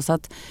innan också. Så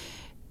att,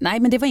 nej,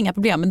 men det var inga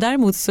problem. Men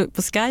däremot så,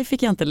 på Sky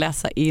fick jag inte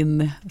läsa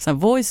in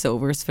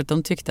voiceovers för att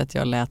de tyckte att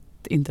jag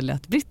inte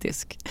lät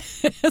brittisk.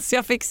 Så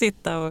jag fick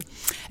sitta och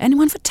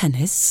anyone for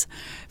tennis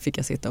fick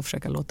jag sitta och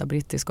försöka låta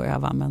brittisk och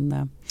öva.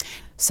 Men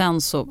sen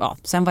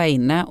var jag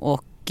inne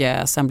och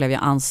sen blev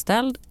jag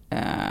anställd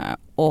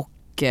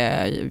och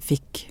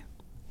fick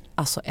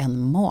alltså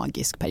en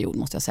magisk period,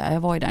 måste jag säga.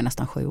 Jag var ju där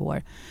nästan 7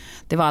 år.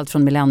 Det var allt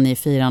från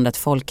millenniefirandet,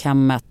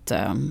 folkhemmet,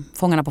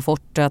 Fångarna på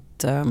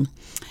fortet.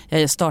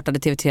 Jag startade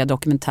TV3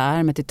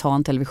 Dokumentär med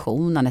Titan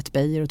Television, Annette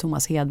Beijer och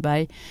Thomas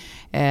Hedberg.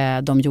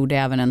 De gjorde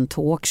även en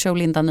talkshow,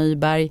 Linda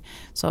Nyberg.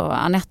 Så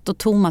Annette och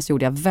Thomas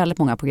gjorde jag väldigt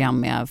många program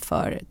med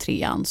för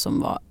 3an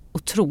som var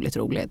otroligt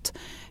roligt.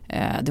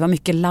 Det var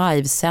mycket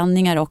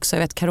livesändningar också.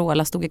 Jag vet,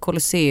 Carola stod i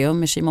Colosseum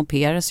med Shimon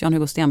Peres.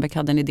 Jan-Hugo Stenbeck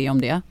hade en idé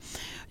om det.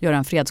 Göra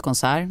en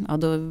fredskonsert. Ja,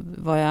 då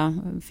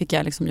fick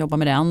jag liksom jobba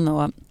med den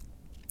och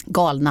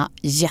galna,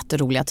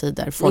 jätteroliga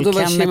tider. Och då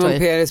var Shimon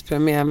Peres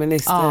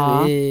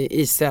premiärminister i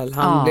Israel.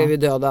 Han blev ju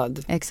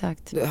dödad.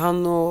 Exakt.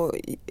 Han och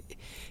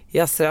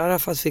Yasser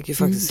Arafat fick ju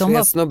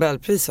faktiskt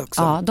Nobelpris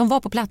också. Ja, de var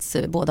på plats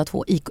båda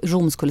två i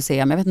Roms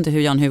Colosseum. Jag vet inte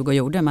hur Jan-Hugo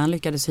gjorde, men han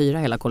lyckades hyra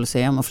hela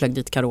Colosseum och flög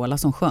dit Carola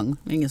som sjöng.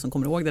 Ingen som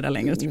kommer ihåg det där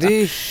längre, tror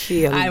jag.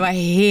 Det var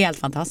helt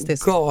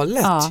fantastiskt.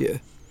 Galet ju.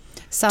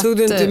 Tog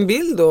du inte en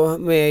bild då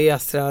med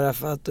Yasser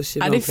Arafat och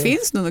Shimon Peres? Det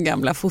finns nog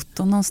gamla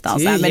foton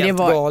någonstans. Det är helt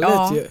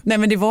galet ju. Nej,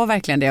 men det var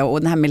verkligen det.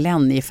 Och den här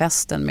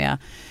millenniefesten med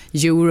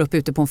Europe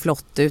ute på en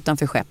flotte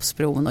utanför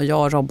Skeppsbron och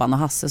jag, Robban och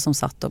Hasse som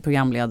satt och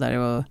programledare.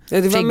 Och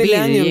det var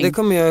Millennium, det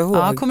kommer jag ihåg.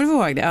 Ja, kommer du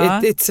ihåg det?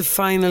 Ja. It's a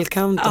final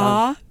countdown.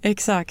 Ja,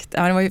 exakt.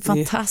 Ja, det var ju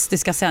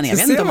fantastiska sändningar.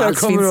 Jag vet inte om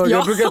alls finns.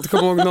 Jag brukar inte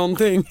komma ihåg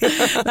någonting.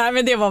 Nej,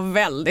 men det var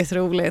väldigt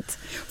roligt.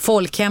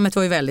 Folkhemmet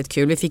var ju väldigt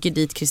kul. Vi fick ju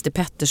dit Christer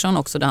Pettersson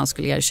också där han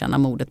skulle erkänna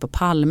mordet på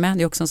Palme.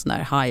 Det är också en sån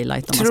där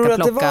highlight om man ska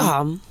plocka. Tror du att det var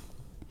han?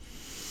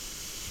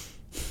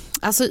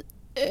 Alltså,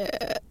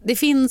 Det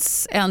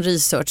finns en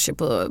researcher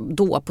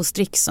på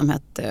Strix som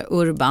hette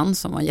Urban,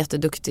 som var en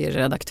jätteduktig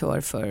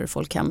redaktör för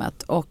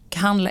Folkhemmet. Och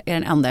han är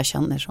den enda jag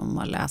känner som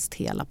har läst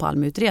hela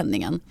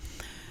Palmeutredningen.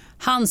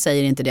 Han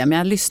säger inte det, men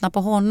jag lyssnar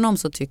på honom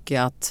så tycker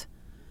jag att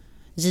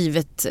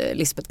givet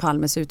Lisbeth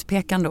Palmes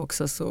utpekande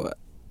också så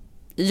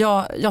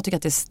jag tycker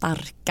att det är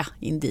starka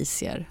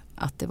indicier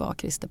att det var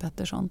Christer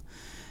Pettersson.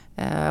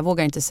 Jag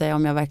vågar inte säga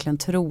om jag verkligen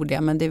tror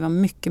det, men det var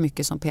mycket,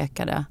 mycket som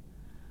pekade.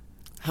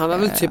 Han har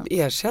väl typ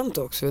erkänt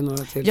också vid några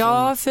tillfällen?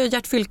 Ja, för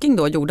Gert Fylking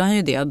då gjorde han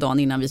ju det dagen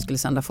innan vi skulle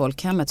sända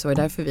Folkhemmet. Så var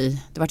det därför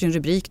det var ju en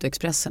rubrik då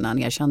Expressen när han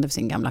erkände för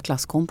sin gamla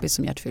klasskompis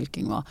som Gert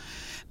Fylking var.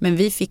 Men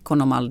vi fick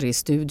honom aldrig i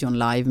studion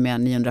live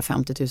med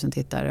 950 000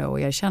 tittare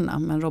och erkänna.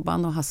 Men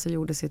Robban och Hasse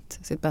gjorde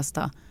sitt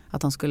bästa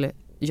att han skulle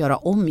göra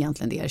om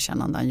egentligen det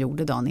erkännande han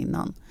gjorde dagen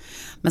innan.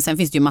 Men sen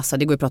finns det ju massa,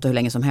 det går ju att prata hur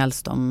länge som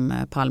helst om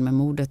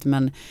Palmemordet,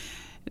 men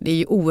det är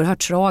ju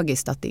oerhört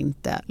tragiskt att det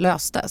inte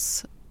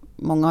löstes.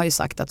 Många har ju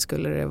sagt att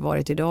skulle det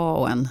varit idag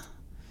och en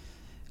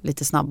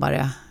lite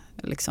snabbare,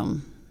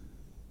 liksom,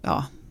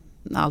 ja,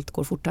 när allt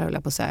går fortare, höll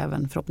jag på att säga,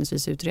 även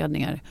förhoppningsvis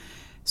utredningar,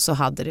 så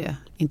hade det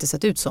inte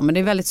sett ut så. Men det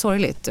är väldigt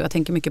sorgligt. Jag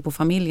tänker mycket på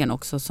familjen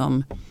också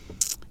som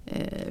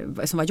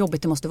vad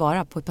jobbigt det måste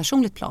vara på ett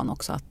personligt plan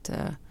också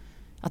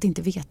att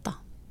inte veta.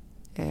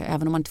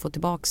 Även om man inte får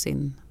tillbaka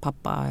sin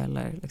pappa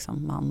eller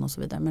liksom man och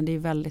så vidare. Men det är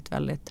väldigt,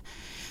 väldigt...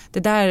 Det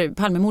där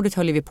Palmemordet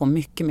höll vi på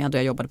mycket med då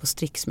jag jobbade på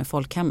Strix med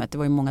Folkhemmet. Det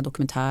var ju många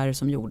dokumentärer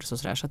som gjordes och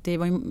sådär. Så att det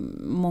var ju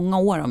många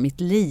år av mitt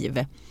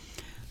liv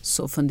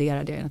så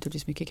funderade jag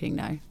naturligtvis mycket kring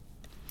det här.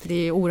 Det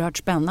är oerhört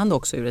spännande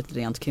också ur ett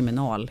rent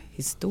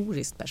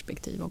kriminalhistoriskt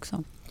perspektiv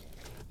också.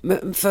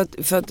 Men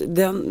för att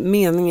den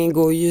meningen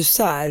går ju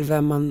isär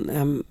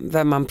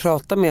vem man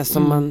pratar med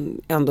som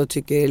man ändå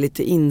tycker är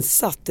lite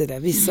insatt i det.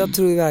 Vissa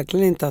tror ju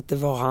verkligen inte att det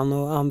var han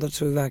och andra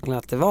tror ju verkligen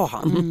att det var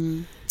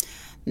han.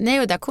 Nej,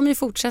 och där kommer ju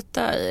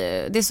fortsätta.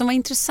 Det som var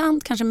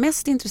intressant, kanske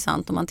mest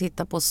intressant om man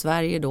tittar på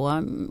Sverige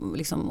då,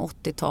 liksom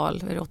 80-tal,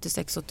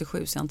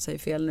 86-87 så jag inte säger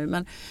fel nu,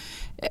 men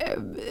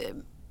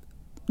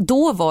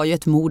då var ju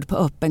ett mord på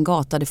öppen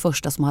gata det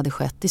första som hade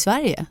skett i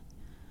Sverige.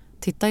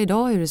 Titta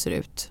idag hur det ser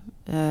ut.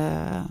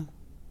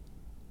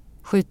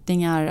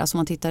 Skjutningar, alltså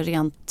man tittar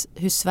rent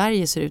hur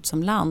Sverige ser ut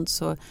som land,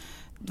 så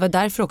det var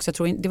därför också, jag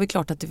tror, det var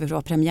klart att det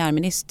var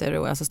premiärminister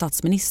och alltså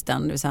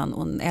statsministern, det vill säga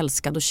en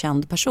älskad och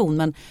känd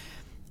person,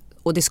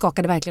 och det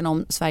skakade verkligen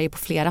om Sverige på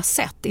flera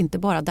sätt, inte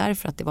bara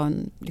därför att det var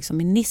en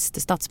liksom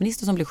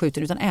statsminister som blev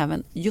skjuten, utan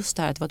även just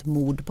det här att det var ett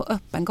mord på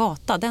öppen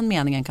gata. Den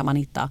meningen kan man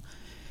hitta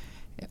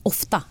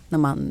ofta när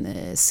man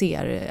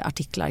ser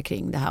artiklar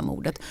kring det här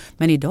mordet.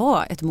 Men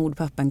idag, ett mord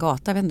på öppen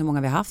gata, jag vet inte hur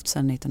många vi har haft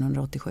sedan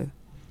 1987.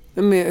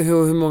 Men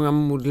hur många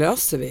mord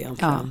löser vi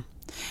egentligen? Ja.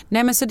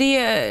 Nej, men så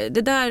det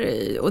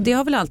där, och det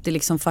har väl alltid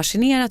liksom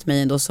fascinerat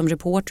mig ändå. Som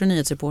reporter och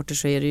nyhetsreporter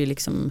så är det ju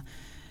liksom,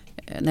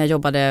 när jag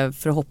jobbade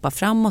för att hoppa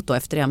framåt då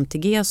efter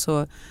MTG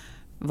så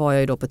var jag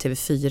ju då på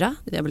TV4.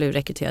 Jag blev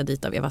rekryterad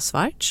dit av Eva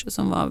Svartz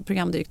som var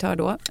programdirektör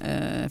då.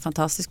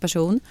 Fantastisk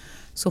person.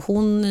 Så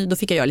då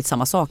fick jag göra lite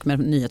samma sak med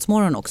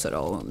Nyhetsmorgon också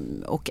då.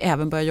 Och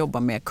även börja jobba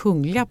med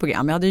kungliga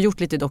program. Jag hade gjort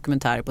lite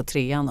dokumentärer på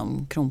 3:an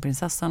om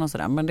kronprinsessan och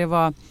sådär. Men det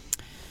var...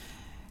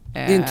 Det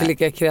är inte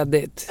lika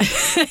kreddigt.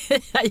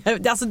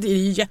 Alltså det är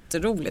ju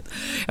jätteroligt.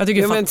 Jag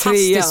tycker det är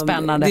fantastiskt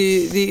spännande.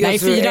 Nej,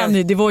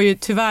 4:an, det var ju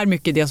tyvärr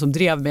mycket det som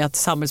drev mig att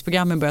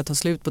samhällsprogrammen började ta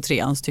slut på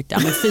 3:an. Så tyckte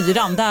jag, men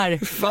 4:an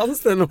där...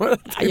 Fanns det några?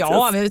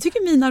 Ja, men jag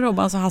tycker mina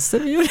Robbans och Hasse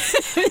gjorde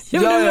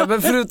ja,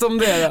 men förutom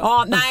det då?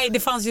 Ja, nej, det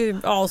fanns ju...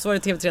 Ja, så var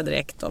det TV3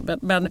 direkt då.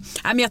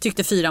 Men jag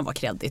tyckte 4:an var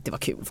kreddigt. Det var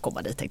kul att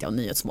komma dit, tänkte jag. Och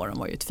Nyhetsmorgon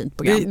var ju ett fint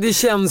program. Det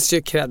känns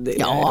ju kreddigt.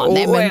 Ja,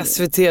 och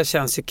SVT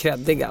känns ju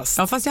kreddigast.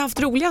 Ja, fast jag har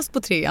haft roligast på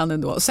 3:an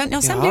ändå.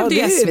 Sen blev det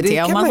ju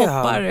SVT om man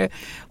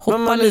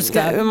hoppar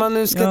lite. Om man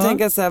nu ska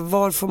tänka så här,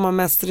 var får man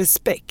mest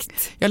respekt?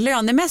 Ja,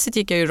 lönemässigt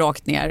gick jag ju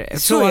rakt ner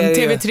från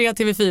TV3,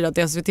 TV4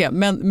 till SVT.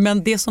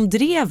 Men det som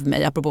drev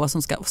mig, apropå vad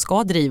som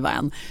ska driva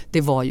en,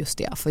 det var just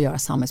det, att få göra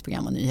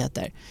samhällsprogram och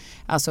nyheter.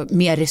 Alltså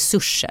mer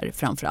resurser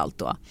framförallt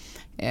då.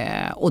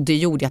 Och det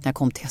gjorde att när jag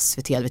kom till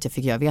SVT, jag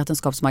fick göra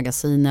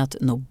Vetenskapsmagasinet,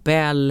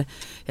 Nobel,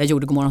 jag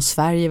gjorde Godmorgon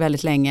Sverige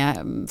väldigt länge,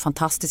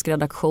 fantastisk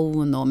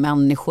redaktion och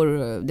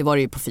människor, det var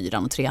det ju på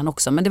 4:an och 3:an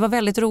också, men det var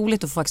väldigt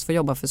roligt att faktiskt få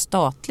jobba för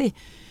statlig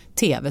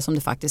tv som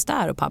det faktiskt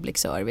är och public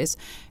service.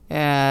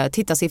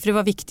 Tittarsiffror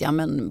var viktiga,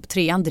 men på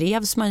 3:an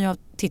drevs man ju av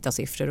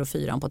tittarsiffror och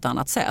 4:an på ett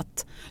annat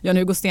sätt.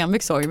 Jan-Hugo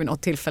Stenbeck sa ju vid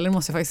något tillfälle,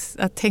 måste jag faktiskt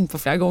ha tänkt på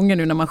flera gånger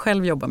nu när man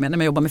själv jobbar med, när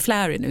man jobbar med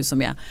Flary nu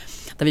som är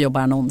där vi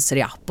jobbar annonser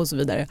i app och så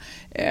vidare,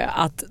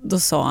 att då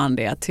sa han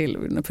det till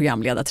en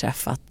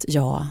programledarträff att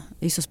ja,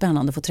 det är så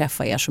spännande att få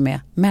träffa er som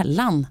är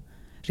mellan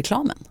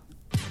reklamen.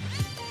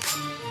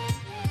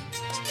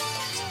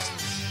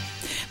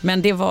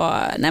 Men det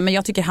var, nej men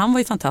jag tycker han var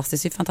ju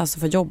fantastisk. Det är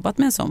fantastiskt att få jobbat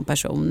med en sån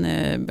person.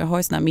 Jag har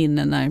ju såna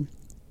minnen när,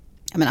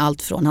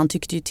 allt från, han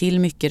tyckte ju till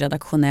mycket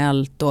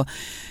redaktionellt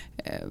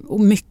och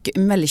mycket,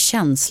 en väldigt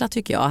känsla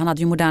tycker jag. Han hade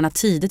ju Moderna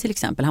Tider till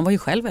exempel. Han var ju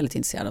själv väldigt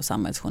intresserad av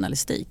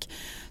samhällsjournalistik.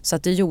 Så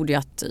att det gjorde ju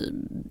att,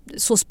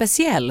 så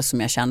speciell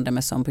som jag kände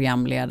mig som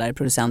programledare,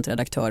 producent,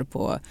 redaktör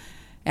på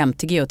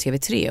MTG och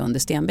TV3 under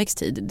Stenbecks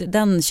tid.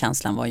 Den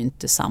känslan var ju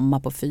inte samma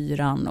på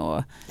 4:an.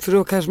 Och för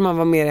då kanske man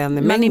var mer än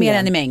i mängden. Man är mer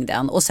än i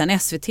mängden. Och sen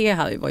SVT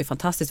var ju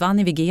fantastiskt.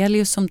 Vanni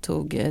Vigelius som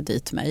tog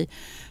dit mig.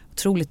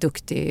 Otroligt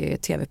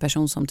duktig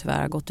tv-person som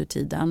tyvärr har gått ur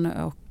tiden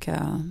och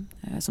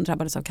som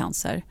drabbades av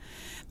cancer.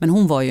 Men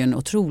hon var ju en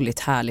otroligt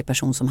härlig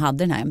person som hade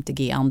den här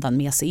MTG-andan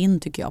med sig in,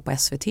 tycker jag, på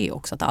SVT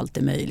också. Att allt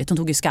är möjligt. Hon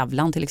tog ju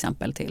Skavlan till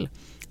exempel till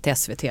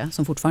SVT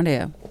som fortfarande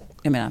är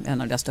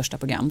en av deras största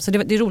program. Så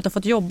det är roligt att få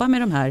jobba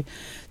med de här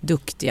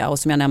duktiga, och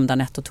som jag nämnde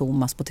Anette och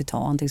Thomas på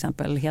Titan till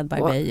exempel,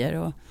 Hedberg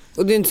Beijer.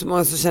 Och det är inte så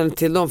många som känner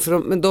till dem,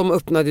 men de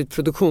öppnade ett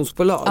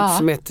produktionsbolag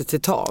som heter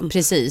Titan.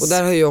 Precis. Och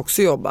där har jag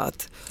också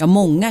jobbat. Ja,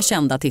 många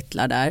kända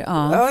titlar där.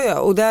 Ja,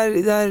 och där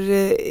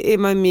är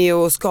man med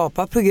och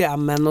skapar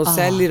programmen och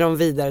säljer dem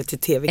vidare till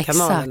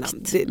tv-kanalerna.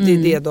 Det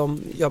är det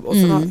de jobbar. Och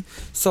så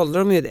sålde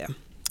de ju det.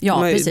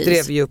 Ja, de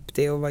drev ju upp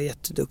det och var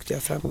jätteduktiga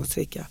och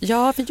framgångsrika.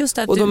 Ja, för just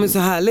det. Och de är så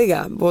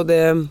härliga,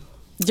 både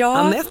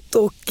Anette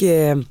och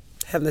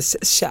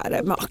hennes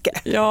kära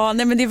make. Ja,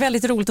 nej, men det är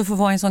väldigt roligt att få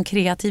vara i en sån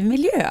kreativ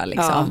miljö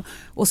liksom. Ja.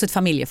 Och så ett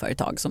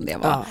familjeföretag som det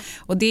var. Ja.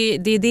 Och det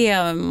är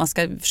det man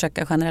ska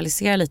försöka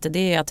generalisera lite. Det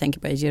är jag tänker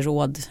på, jag ger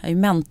råd. Jag är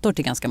mentor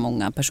till ganska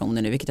många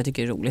personer nu, vilket jag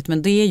tycker är roligt.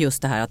 Men det är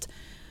just det här att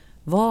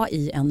vara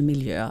i en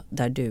miljö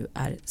där du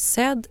är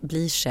sedd,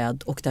 blir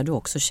sedd och där du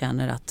också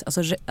känner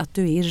att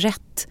du är i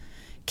rätt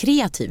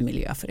kreativ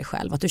miljö för dig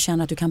själv. Att du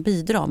känner att du kan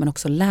bidra men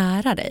också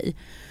lära dig.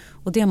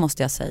 Och det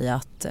måste jag säga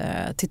att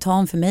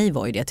Titan för mig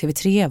var ju det,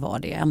 TV3 var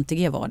det,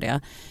 MTG var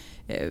det.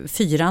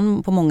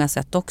 4:an på många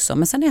sätt också.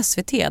 Men sen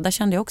SVT, där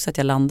kände jag också att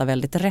jag landade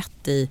väldigt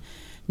rätt i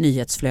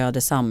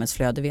nyhetsflöde,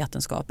 samhällsflöde,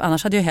 vetenskap.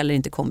 Annars hade jag heller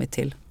inte kommit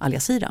till Al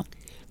Jazeera.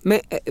 Men,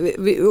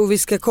 och vi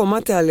ska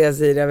komma till Al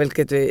Jazeera,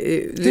 vilket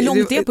hur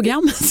långt är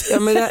programmet? Ja,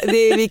 men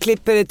vi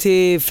klipper det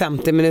till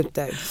 50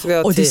 minuter.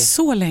 Och det är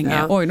så länge?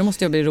 Ja. Oj, då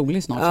måste jag bli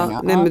rolig snart.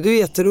 Ja, nej, men du är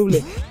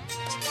jätterolig.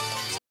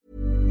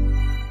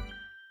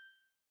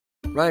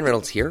 Ryan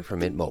Reynolds here from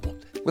Mint Mobile.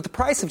 With the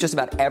price of just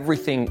about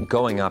everything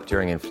going up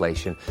during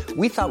inflation,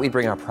 we thought we'd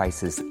bring our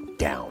prices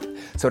down.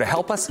 So to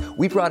help us,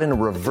 we brought in a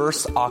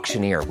reverse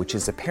auctioneer, which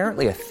is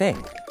apparently a thing.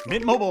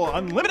 Mint Mobile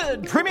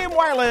Unlimited Premium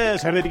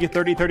Wireless. How to get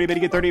 30, 30, bit to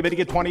get 30, bit to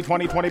get 20,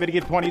 20, 20, bit to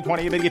get 20,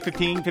 20, bit to get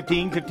 15,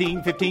 15,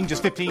 15, 15,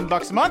 just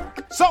 $15 a month?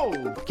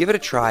 Sold! Give it a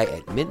try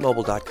at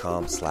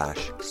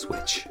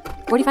mintmobile.com/switch.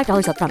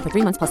 $45 up front for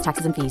 3 months plus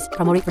taxes and fees.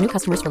 Promo rate for new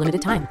customers for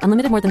limited time.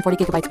 Unlimited more than 40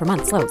 gigabytes per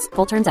month. Slows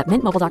full terms at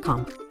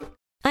mintmobile.com.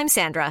 I'm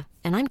Sandra,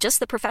 and I'm just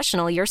the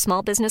professional your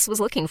small business was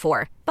looking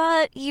for.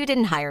 But you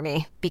didn't hire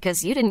me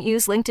because you didn't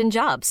use LinkedIn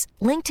Jobs.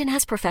 LinkedIn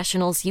has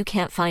professionals you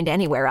can't find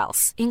anywhere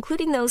else,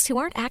 including those who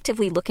aren't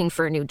actively looking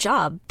for a new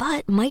job,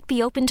 but might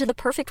be open to the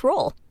perfect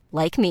role,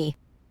 like me.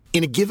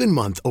 In a given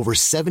month, over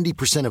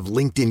 70% of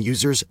LinkedIn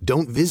users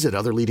don't visit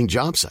other leading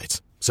job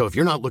sites. So if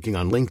you're not looking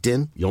on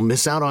LinkedIn, you'll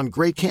miss out on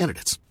great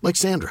candidates, like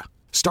Sandra.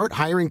 Start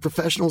hiring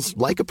professionals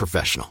like a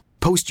professional.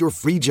 Post your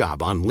free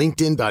job on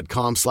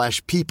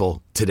linkedin.com/people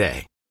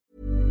today.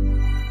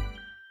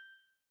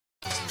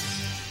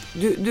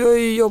 Du har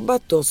ju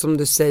jobbat då, som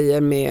du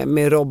säger,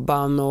 med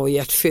Robban och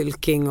Gert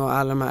Fylking och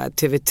alla de här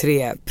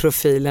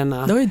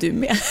TV3-profilerna. Då är du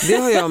med. Det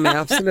har jag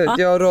med, absolut.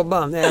 Jag och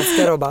Robban, jag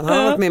älskar Robban. Han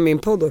har varit med i min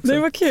podd också. Det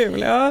var kul,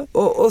 ja.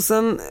 Och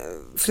sen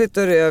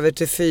flyttar du över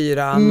till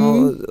 4:an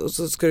och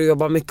så ska du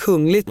jobba med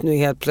Kungligt nu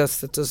helt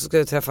plötsligt. Och så ska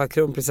du träffa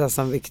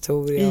kronprinsessan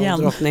Victoria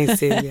och drottning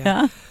Silvia.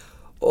 Ja.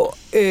 Och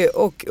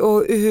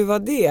hur var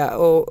det?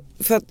 Och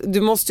för att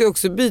du måste ju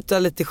också byta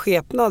lite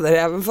skepnader,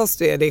 även fast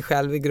du är dig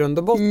själv i grund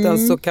och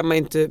botten, så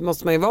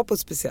måste man ju vara på ett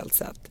speciellt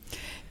sätt.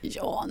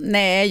 Ja,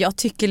 nej, jag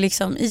tycker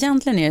liksom,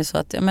 egentligen är det så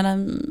att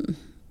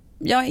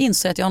jag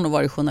inser att jag har nog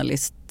varit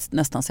journalist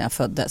nästan sedan jag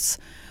föddes,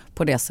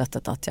 på det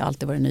sättet att jag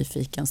alltid varit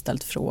nyfiken,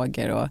 ställt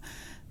frågor, och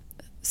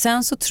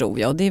sen så tror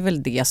jag, och det är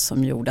väl det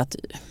som gjorde att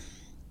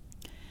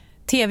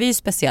TV är ju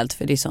speciellt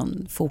för det är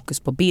sån fokus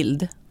på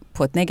bild,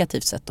 på ett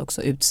negativt sätt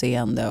också,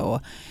 utseende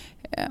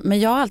men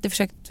jag har alltid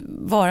försökt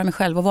vara mig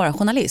själv och vara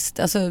journalist.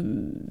 Alltså,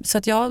 så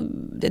att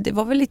det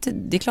var väl lite,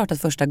 det är klart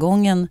att första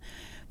gången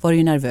var det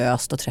ju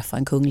nervöst att träffa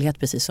en kunglighet,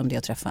 precis som det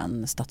att träffa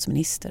en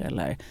statsminister.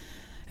 Eller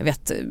jag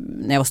vet,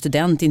 när jag var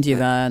student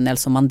intervjuade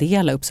Nelson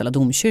Mandela i Uppsala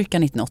domkyrka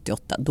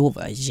 1988, då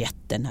var jag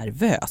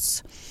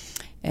jättenervös.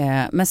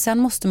 Men sen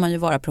måste man ju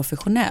vara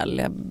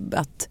professionell.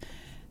 Att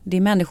det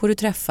är människor du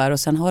träffar, och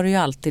sen har du ju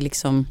alltid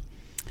liksom,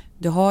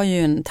 du har ju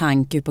en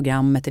tanke hur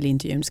programmet eller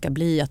intervjun ska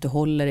bli, att du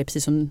håller det,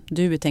 precis som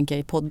du tänker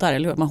i poddar,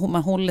 eller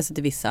man håller sig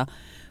till vissa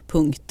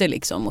punkter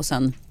liksom, och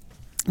sen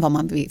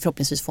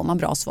förhoppningsvis får man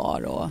bra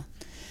svar.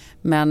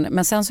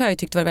 Men sen så har jag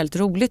tyckt det var väldigt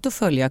roligt att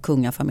följa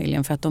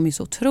kungafamiljen, för att de är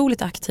så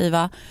otroligt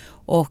aktiva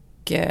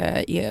och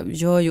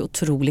gör ju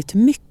otroligt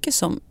mycket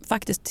som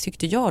faktiskt,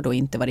 tyckte jag då,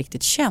 inte var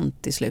riktigt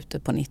känt i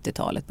slutet på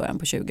 90-talet, början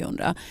på 2000.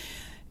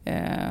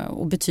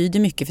 Och betyder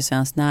mycket för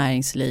svenskt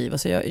näringsliv.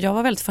 Alltså jag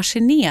var väldigt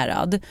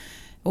fascinerad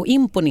och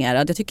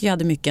imponerad. Jag tycker jag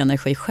hade mycket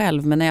energi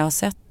själv, men när jag har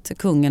sett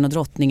kungen och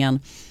drottningen,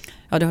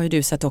 ja, det har ju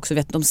du sett också,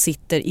 vet, de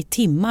sitter i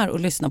timmar och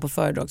lyssnar på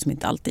föredrag som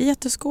inte alltid är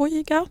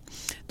jätteskojiga.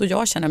 Då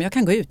jag känner att jag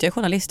kan gå ut, jag är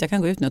journalist, jag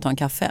kan gå ut nu och ta en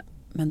kaffe.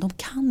 Men de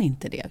kan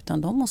inte det,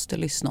 utan de måste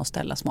lyssna och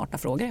ställa smarta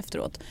frågor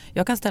efteråt.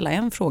 Jag kan ställa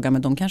en fråga,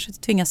 men de kanske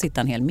tvingas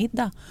sitta en hel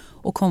middag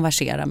och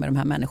konversera med de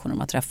här människorna de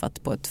har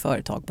träffat på ett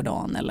företag på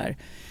dagen eller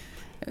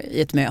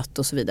i ett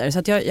möte och så vidare. Så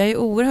att jag är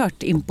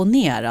oerhört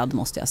imponerad,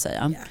 måste jag säga.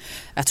 Yeah.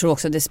 Jag tror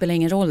också att det spelar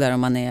ingen roll där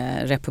om man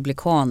är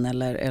republikan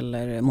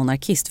eller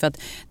monarkist. För att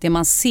det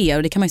man ser,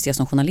 och det kan man ju se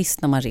som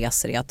journalist när man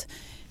reser, är att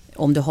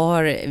om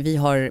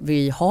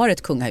vi har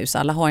ett kungahus,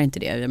 alla har inte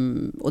det,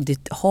 och det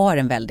har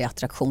en väldig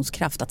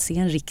attraktionskraft att se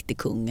en riktig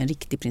kung, en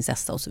riktig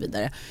prinsessa och så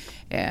vidare,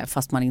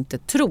 fast man inte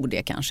tror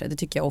det kanske. Det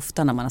tycker jag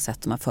ofta när man har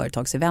sett de här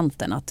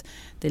företagseventen, att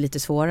det är lite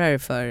svårare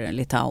för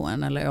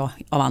Litauen, eller ja,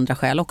 av andra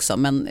skäl också,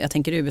 men jag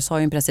tänker USA är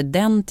ju en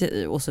president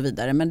och så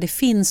vidare, men det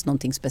finns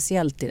någonting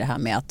speciellt i det här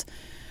med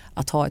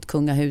att ha ett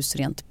kungahus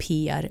rent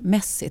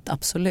PR-mässigt,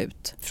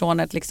 absolut. Från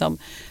ett liksom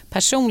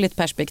personligt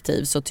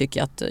perspektiv så tycker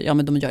jag att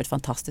men de gör ett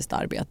fantastiskt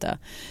arbete.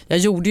 Jag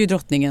gjorde ju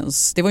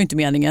drottningens, det var ju inte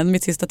meningen,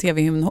 mitt sista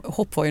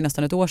tv-hopp var ju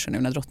nästan ett år sedan nu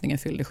när drottningen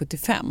fyllde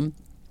 75.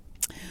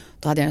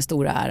 Då hade jag den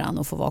stora äran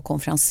att få vara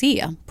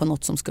konferencier på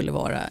något som skulle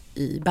vara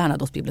i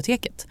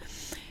Bernadottebiblioteket.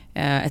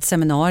 Ett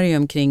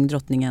seminarium kring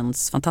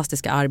drottningens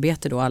fantastiska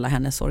arbete då, alla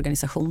hennes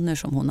organisationer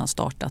som hon har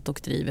startat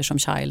och driver som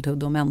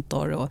Childhood och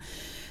Mentor och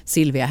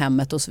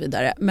Silvia-hemmet och så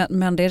vidare.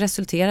 Men det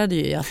resulterade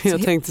ju i att...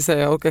 Jag tänkte säga,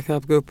 jag orkar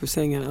knappt gå upp ur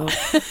sängen. Ja.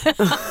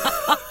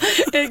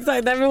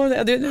 Exakt,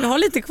 du har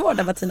lite kvar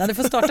där, Martina. Du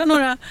får starta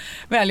några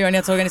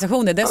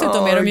välgörenhetsorganisationer.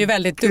 Dessutom är de ju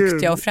väldigt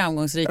duktiga och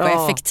framgångsrika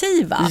och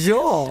effektiva.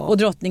 Ja. Och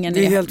drottningen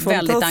är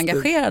väldigt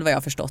engagerad, vad jag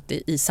har förstått,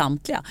 i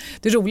samtliga.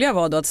 Det roliga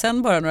var då att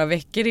sen bara några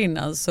veckor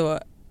innan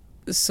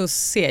så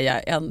ser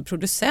jag en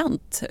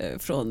producent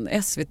från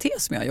SVT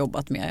som jag har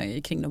jobbat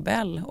med kring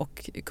Nobel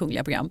och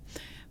kungliga program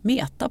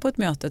Meta på ett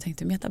möte. Jag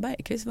tänkte, Meta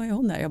Bergqvist, var ju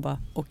hon där? Jag bara,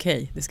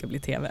 okej, det ska bli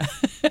tv.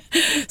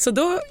 Så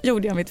då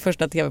gjorde jag mitt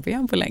första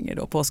tv-program på länge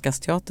då, på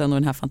Oscarsteatern, och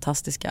den här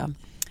fantastiska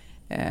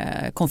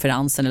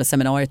konferensen eller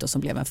seminariet då,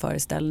 som blev en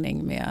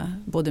föreställning med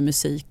både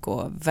musik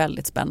och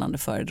väldigt spännande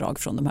föredrag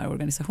från de här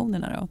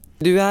organisationerna då.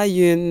 Du är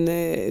ju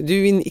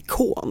en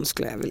ikon,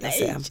 skulle jag vilja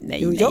säga.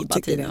 Nej, jag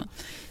tycker det.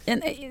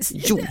 En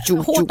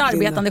hårt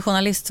arbetande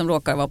journalist som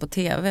råkar vara på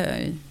tv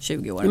i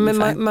 20 år.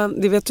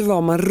 Men det vet du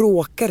vad, man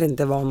råkar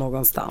inte vara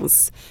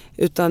någonstans.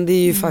 Utan det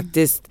är ju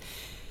faktiskt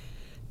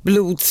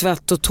blod,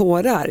 svett och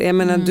tårar. Jag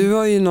menar, du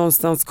har ju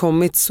någonstans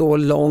kommit så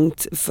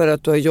långt för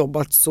att du har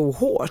jobbat så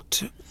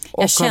hårt.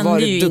 Jag känner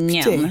ju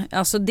ingen.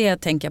 Alltså det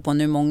tänker jag på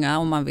nu, många,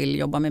 om man vill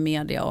jobba med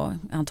media, och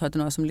jag antar att det är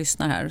några som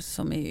lyssnar här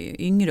som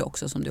är yngre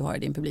också, som du har i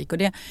din publik. Och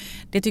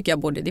det tycker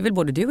jag det är väl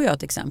både du och jag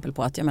ett exempel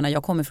på, att jag menar,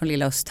 jag kommer från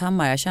lilla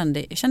Östhammar, jag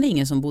kände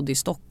ingen som bodde i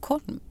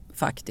Stockholm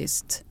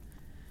faktiskt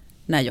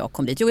när jag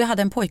kom dit. Jo, jag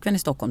hade en pojkvän i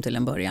Stockholm till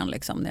en början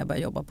liksom, när jag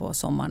började jobba på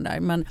sommaren där.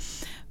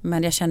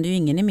 Men jag kände ju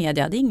ingen i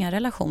media, jag hade inga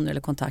relationer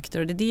eller kontakter,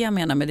 och det är det jag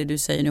menar med det du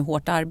säger nu,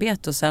 hårt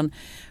arbete. Och sen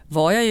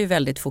var jag ju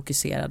väldigt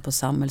fokuserad på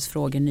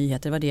samhällsfrågor,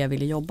 nyheter, det var det jag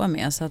ville jobba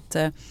med. Så att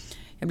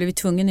jag blev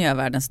tvungen att göra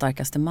Världens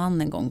starkaste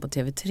man en gång på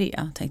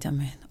TV3. Tänkte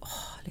jag,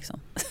 liksom.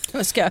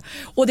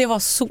 Och det var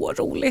så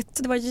roligt.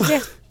 Det var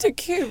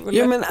jättekul.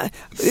 Ja, men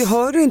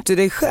hör du inte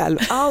dig själv?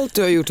 Allt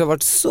du har gjort har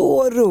varit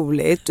så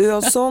roligt. Du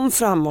har sån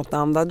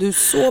framåtanda. Du är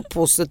så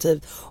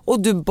positiv. Och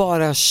du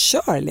bara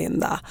kör,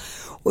 Linda.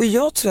 Och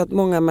jag tror att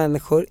många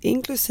människor,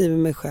 inklusive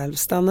mig själv,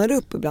 stannar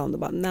upp ibland och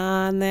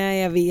bara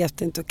nej, jag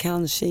vet inte, och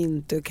kanske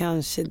inte, och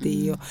kanske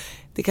det, och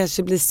det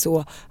kanske blir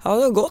så. Ja,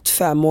 det har gått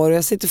 5 år och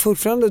jag sitter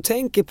fortfarande och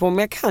tänker på om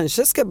jag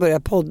kanske ska börja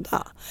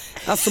podda.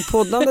 Alltså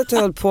poddandet har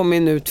jag hållit på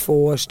med nu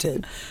 2 års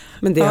tid.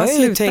 Men det har jag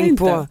ju tänkt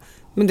på.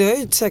 Men det har jag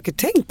ju säkert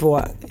tänkt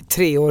på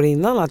 3 år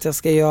innan att jag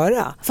ska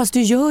göra. Fast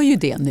du gör ju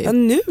det nu. Ja,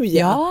 nu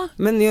ja.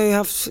 Men jag har ju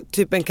haft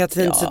typ en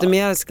Katrin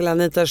Zytomierska eller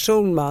Anita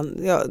Schulman.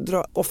 Jag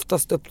drar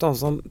oftast upp dem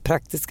som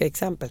praktiska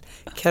exempel.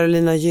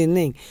 Carolina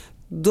Gynning.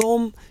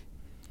 De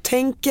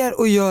tänker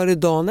och gör det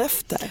dagen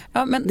efter.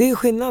 Ja, men, det är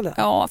skillnaden.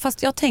 Ja,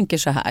 fast jag tänker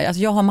så här.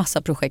 Alltså, jag har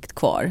massa projekt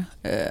kvar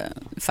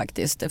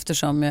faktiskt,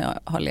 eftersom jag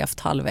har levt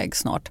halvvägs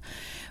snart.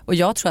 Och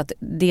jag tror att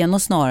det är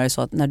nog snarare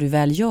så att när du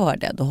väl gör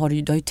det, då har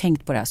du har ju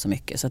tänkt på det här så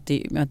mycket. Så att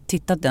jag har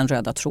tittat den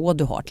röda tråd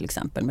du har till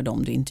exempel med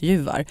dem du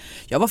intervjuar.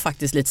 Jag var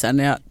faktiskt lite så här,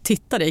 när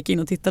jag gick in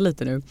och tittade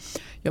lite nu.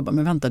 Jag bara,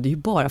 men vänta, det är ju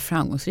bara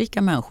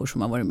framgångsrika människor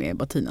som har varit med i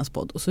Bettinas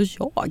podd. Och så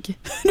jag.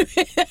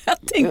 Jag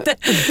tänkte,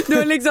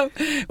 du är liksom,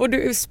 och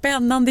du är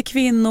spännande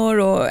kvinnor.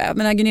 Och jag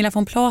menar, Gunilla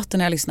von Platen,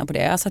 när jag lyssnade på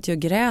det, jag satt ju och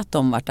grät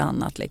om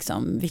vartannat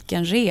liksom.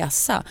 Vilken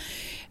resa.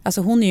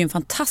 Alltså hon är ju en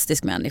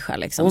fantastisk människa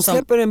liksom. Hon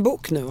släpper en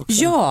bok nu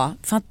också. Ja,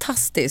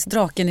 fantastiskt.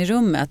 Draken i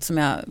rummet, som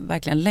jag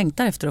verkligen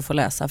längtar efter att få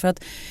läsa. För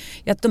att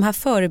de här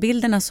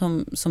förebilderna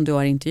som du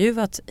har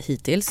intervjuat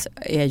hittills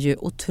är ju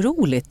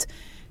otroligt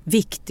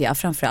viktiga.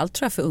 Framförallt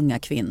tror jag för unga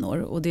kvinnor.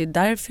 Och det är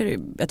därför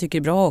jag tycker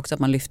det är bra också att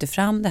man lyfter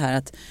fram det här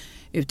att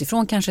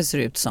utifrån kanske ser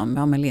ut som,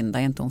 ja men Linda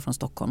är inte hon från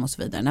Stockholm och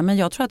så vidare. Nej, men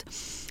jag tror att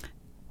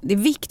det är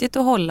viktigt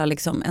att hålla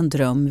liksom en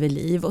dröm vid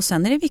liv. Och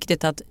sen är det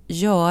viktigt att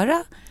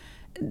göra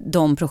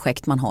de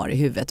projekt man har i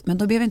huvudet. Men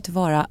då behöver inte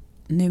vara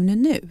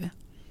nu.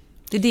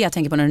 Det är det jag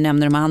tänker på när du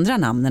nämner de andra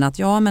namnen. Att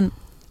ja, men,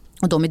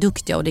 och de är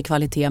duktiga och det är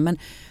kvalitet. Men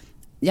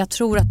jag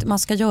tror att man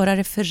ska göra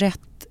det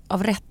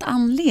av rätt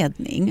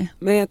anledning.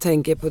 Men jag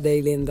tänker på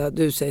dig, Linda.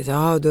 Du säger så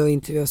här, du har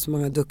intervjuat så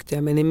många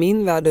duktiga. Men i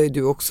min värld har ju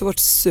du också varit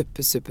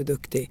super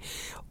duktig.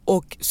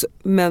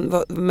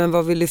 Men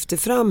vad vi lyfter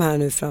fram här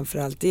nu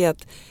framförallt är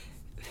att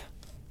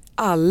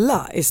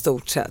alla i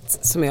stort sett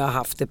som jag har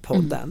haft i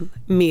podden,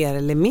 mer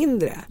eller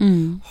mindre,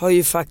 har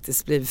ju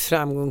faktiskt blivit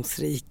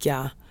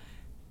framgångsrika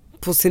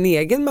på sin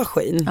egen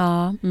maskin.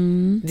 Ja,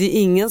 Det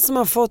är ingen som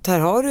har fått, här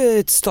har du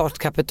ett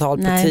startkapital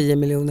på 10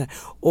 miljoner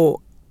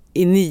och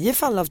i 9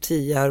 fall av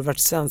 10 har det varit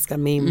svenskar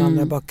med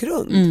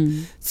invandrarbakgrund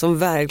som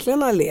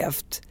verkligen har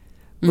levt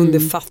under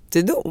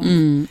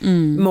fattigdom.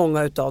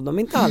 Många utav dem,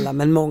 inte alla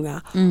men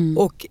många.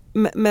 Och,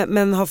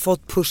 men har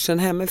fått pushen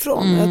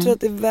hemifrån. Jag tror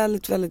att det är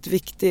väldigt, väldigt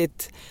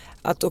viktigt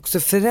att också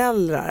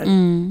föräldrar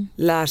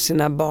lär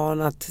sina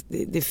barn att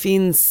det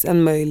finns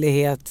en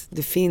möjlighet.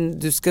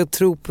 Du ska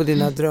tro på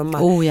dina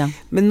drömmar. Ja.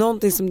 Men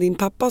någonting som din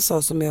pappa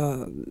sa som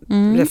jag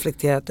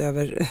reflekterat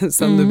över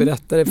som du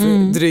berättade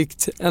för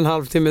drygt en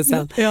halvtimme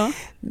sedan. Ja.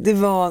 Det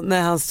var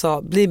när han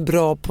sa, bli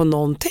bra på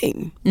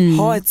någonting.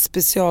 Ha ett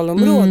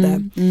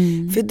specialområde.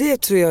 För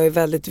det tror jag är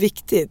väldigt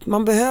viktigt.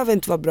 Man behöver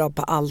inte vara bra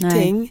på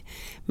allting. Nej.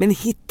 Men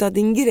hitta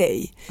din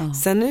grej.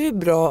 Sen är det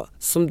bra,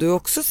 som du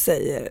också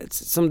säger,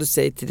 som du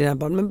säger till dina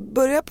barn, men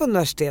börja på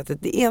universitetet.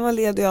 Det ena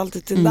leder ju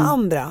alltid till det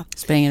andra. Det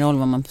spelar ingen roll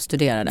vad man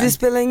studerar där. Det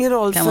spelar ingen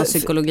roll. Det kan vara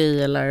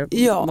psykologi eller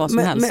vad som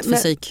helst,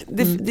 fysik.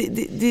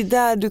 Det är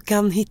där du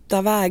kan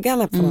hitta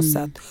vägarna på något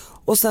sätt.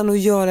 Och sen att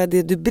göra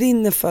det du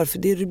brinner för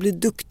det du blir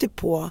duktig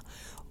på.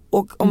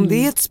 Och om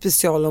det är ett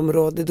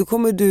specialområde, då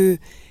kommer du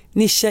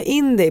nischa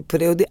in dig på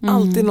det. Och det är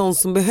alltid någon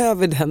som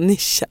behöver den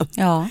nischen.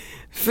 Ja.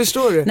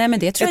 Förstår du? Nej, men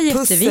det tror jag är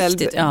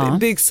jätteviktigt. Pussel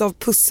byggs av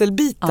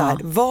pusselbitar.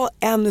 Var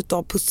en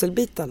utav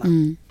pusselbitarna.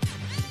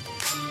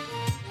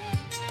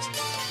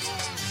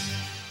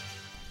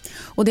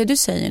 Och det du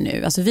säger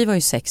nu, alltså vi var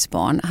ju 6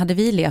 barn. Hade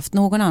vi levt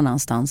någon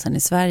annanstans än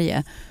i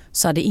Sverige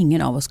så hade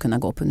ingen av oss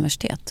kunnat gå på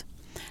universitet.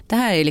 Det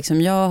här är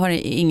liksom, jag har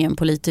ingen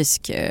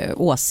politisk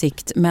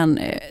åsikt, men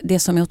det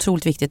som är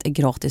otroligt viktigt är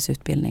gratis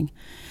utbildning.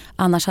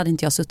 Annars hade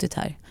inte jag suttit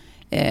här.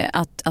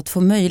 Att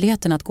få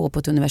möjligheten att gå på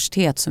ett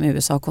universitet som i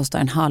USA kostar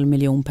 500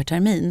 000 per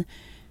termin,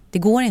 det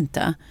går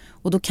inte.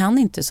 Och då kan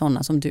inte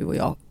sådana som du och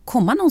jag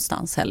komma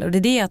någonstans heller. Och det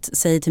är det jag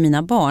säger till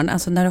mina barn.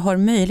 Alltså när du har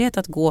möjlighet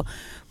att gå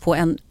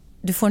på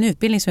du får en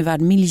utbildning som är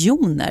värd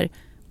miljoner,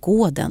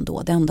 gå den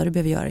då. Det enda du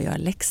behöver göra är att göra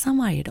läxan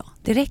varje dag.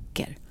 Det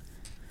räcker.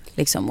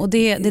 Liksom. Och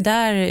det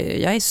där,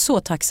 jag är så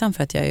tacksam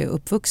för att jag är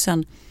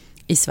uppvuxen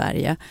i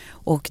Sverige.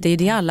 Och det är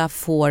det alla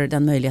får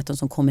den möjligheten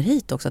som kommer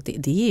hit också. Att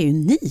det är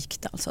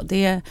unikt alltså.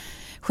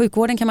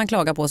 Sjukvården kan man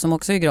klaga på som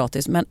också är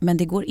gratis. Men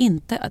det går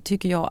inte,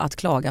 tycker jag, att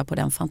klaga på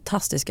den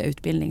fantastiska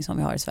utbildning som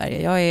vi har i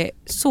Sverige. Jag är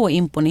så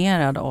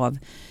imponerad av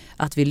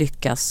att vi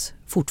lyckas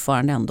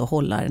fortfarande ändå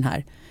hålla den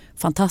här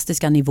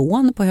fantastiska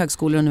nivån på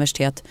högskolor och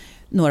universitet.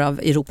 Några av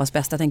Europas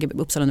bästa, jag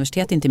tänker Uppsala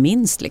universitet inte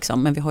minst.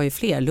 Liksom. Men vi har ju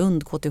fler,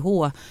 Lund, KTH,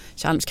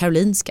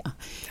 Karolinska.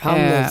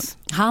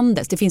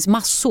 Handels, det finns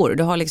massor.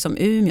 Du har liksom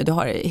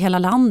Umeå, hela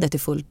landet är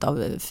fullt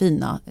av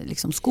fina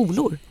liksom,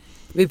 skolor.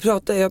 Jag tror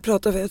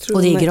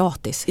och det är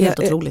gratis, helt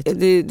otroligt.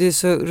 Det är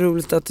så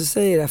roligt att du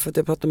säger det, för att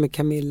jag pratade med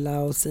Camilla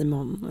och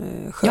Simon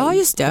Sköld. Ja,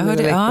 just det. Jag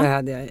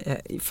hörde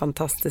det.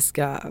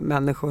 Fantastiska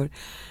människor.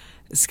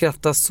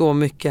 Skrattar så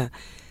mycket.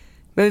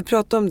 Men vi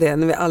pratade om det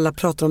när vi alla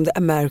pratade om the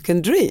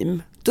American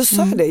Dream. Då sa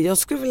jag det, jag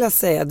skulle vilja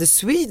säga the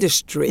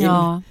Swedish Dream.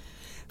 Ja.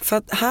 För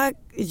att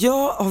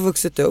jag har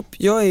vuxit upp,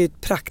 jag är ju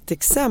ett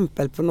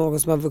praktexempel på någon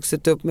som har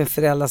vuxit upp med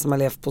föräldrar som har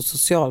levt på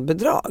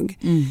socialbidrag.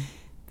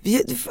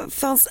 Det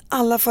fanns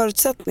alla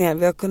förutsättningar.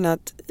 Vi har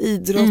kunnat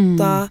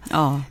idrotta,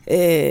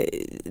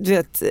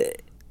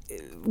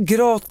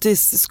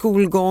 gratis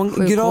skolgång,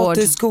 sjukvård.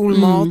 Gratis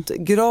skolmat,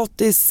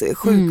 gratis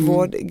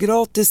sjukvård,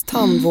 gratis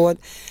tandvård.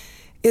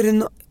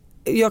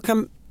 Jag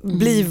kan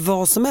bli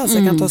vad som helst,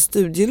 jag kan ta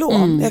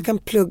studielån, jag kan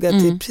plugga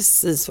till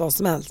precis vad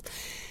som helst.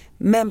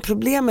 Men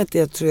problemet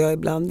är, tror jag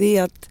ibland, det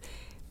är att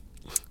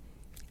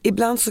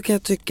ibland så kan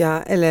jag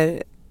tycka,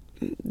 eller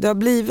det har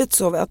blivit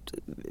så att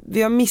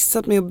vi har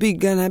missat med att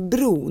bygga den här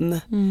bron.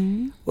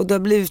 Och det har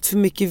blivit för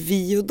mycket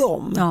vi och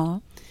dem. Ja.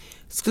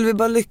 Skulle vi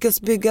bara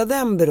lyckas bygga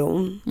den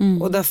bron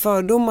och där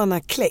fördomarna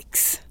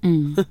kläcks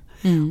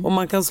och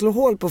man kan slå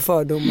hål på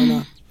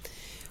fördomarna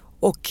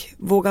och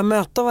våga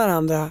möta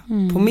varandra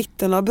på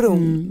mitten av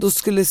bron, då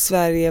skulle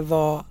Sverige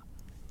vara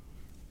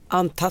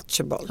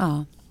untouchable.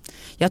 Ja.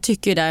 Jag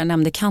tycker jag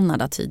nämnde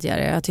Kanada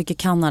tidigare. Jag tycker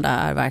Kanada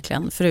är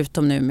verkligen,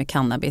 förutom nu med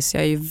cannabis,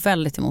 jag är ju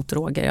väldigt emot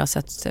droger. Jag har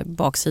sett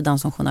baksidan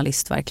som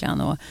journalist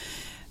verkligen och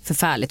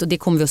förfärligt. Och det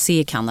kommer vi att se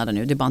i Kanada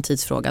nu, det är bara en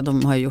tidsfråga.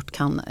 De har ju gjort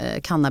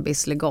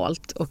cannabis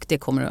legalt och det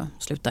kommer att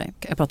sluta.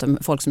 Jag pratar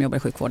med folk som jobbar i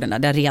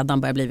sjukvården där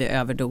redan börjar bli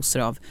överdoser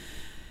av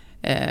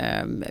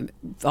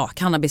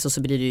cannabis och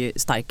så blir det ju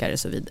starkare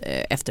så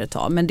efter ett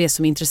tag. Men det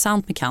som är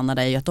intressant med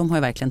Kanada är ju att de har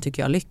ju verkligen,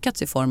 tycker jag,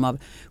 lyckats i form av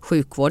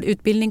sjukvård.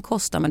 Utbildning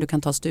kostar, men du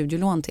kan ta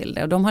studielån till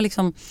det. Och de har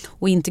liksom,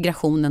 och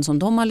integrationen som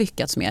de har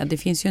lyckats med. Det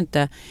finns ju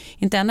inte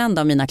en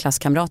enda av mina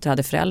klasskamrater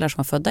hade föräldrar som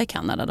var födda i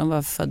Kanada. De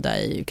var födda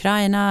i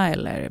Ukraina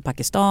eller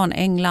Pakistan,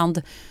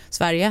 England,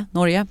 Sverige,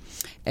 Norge.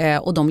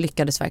 Och de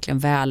lyckades verkligen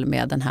väl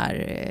med den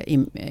här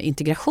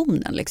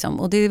integrationen. Liksom.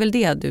 Och det är väl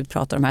det du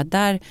pratar om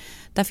här.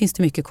 Där finns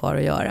det mycket kvar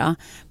att göra.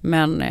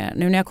 Men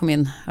nu när jag kom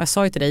in, jag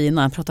sa ju till dig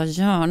innan, jag pratar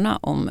gärna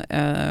om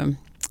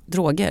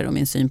droger och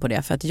min syn på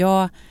det. För att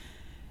jag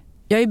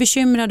är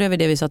bekymrad över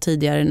det vi sa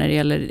tidigare när det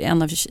gäller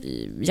en av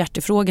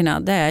hjärtefrågorna.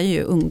 Det är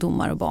ju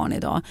ungdomar och barn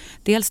idag.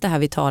 Dels det här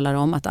vi talar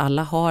om att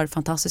alla har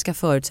fantastiska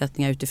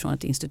förutsättningar utifrån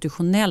ett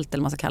institutionellt,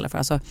 eller man ska kalla det för,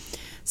 alltså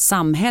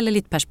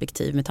samhälleligt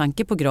perspektiv med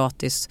tanke på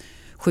gratis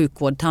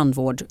sjukvård,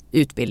 tandvård,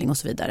 utbildning och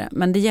så vidare.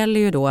 Men det gäller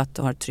ju då att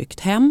ha ett tryggt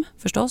hem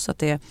förstås,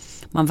 att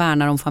man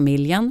värnar om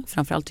familjen.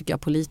 Framförallt tycker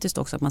jag politiskt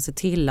också att man ser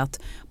till att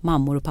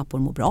mammor och pappor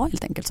mår bra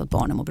helt enkelt, så att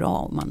barnen mår bra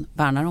och man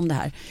värnar om det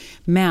här.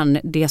 Men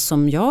det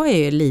som jag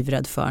är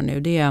livrädd för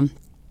nu,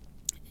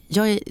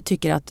 jag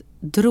tycker att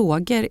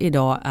droger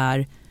idag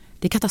är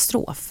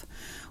katastrof.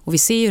 Och vi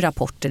ser ju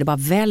rapporter, det bara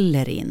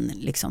väller in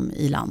liksom,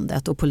 i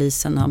landet och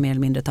polisen har mer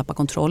eller mindre tappat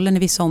kontrollen i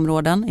vissa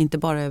områden. Inte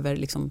bara över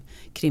liksom,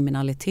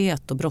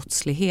 kriminalitet och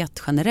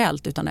brottslighet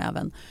generellt utan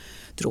även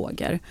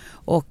droger.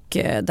 Och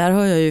där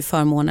har jag ju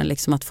förmånen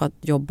liksom, att få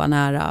jobba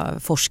nära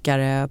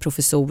forskare,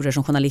 professorer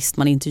som journalist.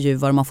 Man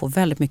intervjuar och man får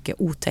väldigt mycket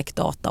otäck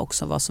data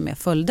också vad som är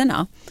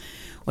följderna.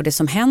 Och det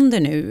som händer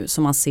nu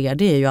som man ser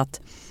det är ju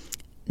att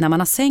när man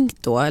har sänkt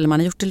då, eller man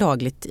har gjort det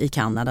lagligt i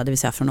Kanada, det vill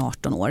säga från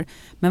 18 år.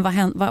 Men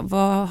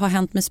vad har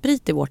hänt med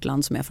sprit i vårt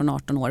land som är från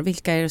 18 år?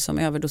 Vilka är det som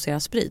överdoserar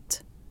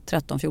sprit?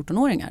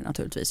 13-14-åringar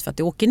naturligtvis, för att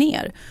det åker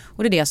ner.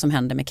 Och det är det som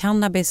händer med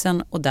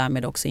cannabisen och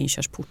därmed också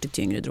inkörsport till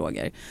tyngre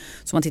droger.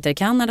 Så om man tittar i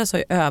Kanada så har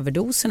ju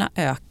överdoserna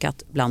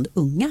ökat bland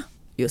unga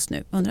just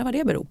nu. Undrar vad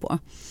det beror på.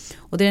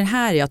 Och det är den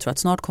här jag tror att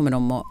snart kommer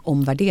de att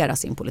omvärdera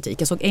sin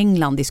politik. Jag såg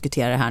England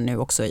diskutera det här nu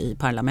också i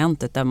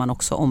parlamentet där man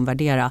också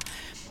omvärderar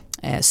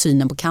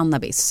synen på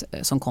cannabis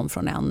som kom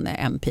från en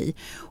MP.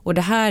 Och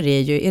det här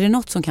är det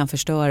något som kan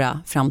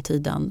förstöra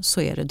framtiden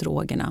så är det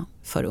drogerna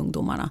för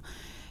ungdomarna.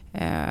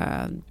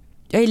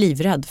 Jag är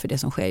livrädd för det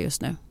som sker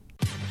just nu.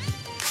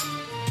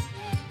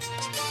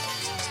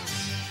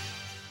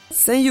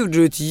 Sen gjorde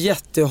du ett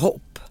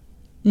jättehopp.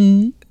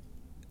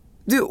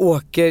 Du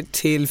åker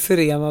till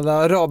Förenade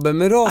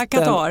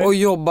Arabemiraten och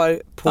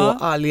jobbar på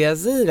Al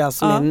Jazeera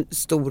som är en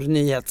stor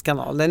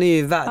nyhetskanal. Den är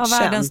ju världskänd. Ja,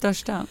 världens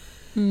största.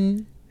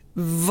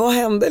 Vad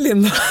hände,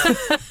 Linda?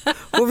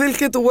 Och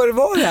vilket år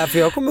var det här? För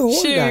jag kommer ihåg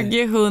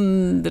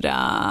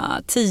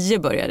 2010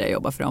 började jag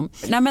jobba för dem.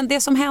 Nej, men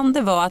det som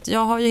hände var att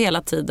jag har ju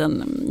hela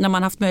tiden, när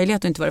man haft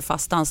möjlighet att inte vara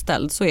fast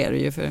anställd, så är det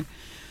ju för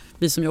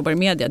vi som jobbar i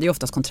media, det är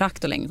oftast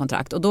kontrakt och längre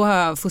kontrakt. Och då har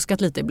jag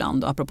fuskat lite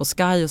ibland, apropå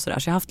Sky och sådär.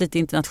 Så jag har haft lite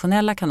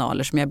internationella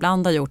kanaler som jag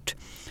ibland har gjort,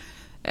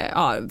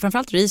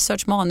 framförallt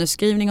research,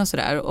 manusskrivning och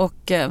sådär.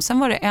 Och sen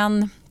var det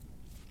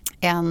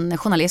en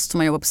journalist som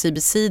har jobbat på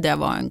CBC där jag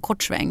var en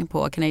kort sväng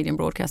på Canadian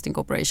Broadcasting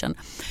Corporation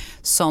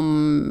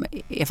som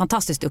är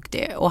fantastiskt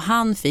duktig och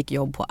han fick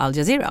jobb på Al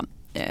Jazeera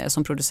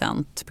som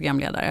producent,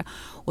 programledare.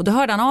 Och då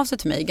hörde han av sig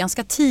till mig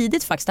ganska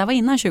tidigt faktiskt, det var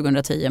innan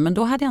 2010 men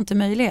då hade jag inte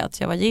möjlighet.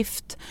 Jag var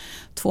gift,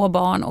 2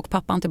 barn och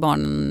pappan till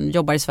barnen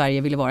jobbar i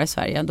Sverige, ville vara i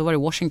Sverige. Då var det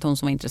Washington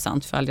som var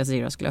intressant för Al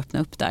Jazeera skulle öppna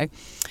upp där.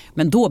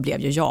 Men då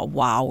blev ju jag,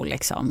 wow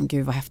liksom,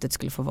 gud vad häftigt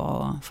skulle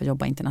få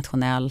jobba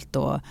internationellt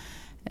och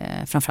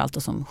framförallt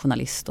då som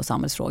journalist och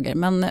samhällsfrågor.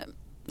 Men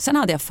sen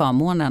hade jag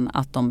förmånen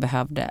att de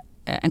behövde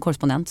en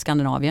korrespondent i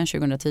Skandinavien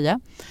 2010.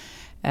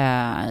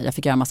 Jag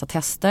fick göra en massa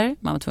tester.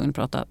 Man var tvungen att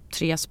prata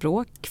 3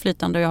 språk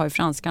flytande och jag har ju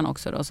franskan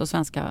också då, så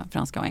svenska,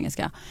 franska och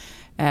engelska.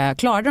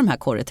 Klarade de här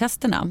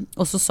korretesterna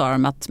och så sa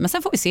de att men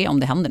sen får vi se om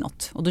det händer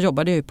något. Och då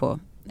jobbade jag ju på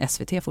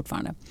SVT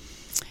fortfarande.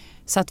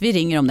 Så att vi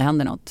ringer om det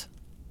händer något.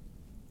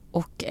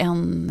 Och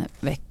en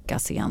vecka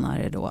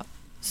senare då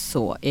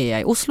så är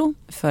jag i Oslo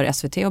för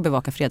SVT och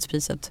bevakar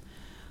fredspriset.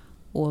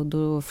 Och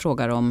då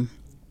frågar de,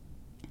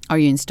 are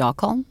you in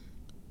Stockholm?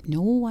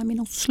 No, I'm in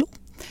Oslo.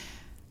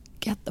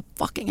 Get the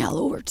fucking hell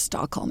over to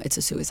Stockholm, it's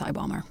a suicide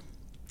bomber.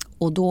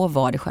 Och då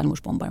var det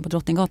självmordsbombaren på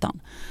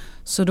Drottninggatan.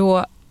 Så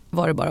då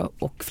var det bara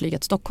att flyga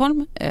till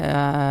Stockholm.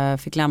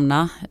 Fick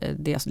lämna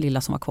det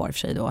lilla som var kvar för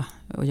sig då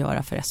och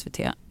göra för SVT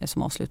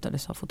som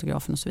avslutades av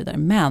fotografen och så vidare.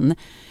 Men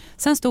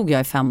sen stod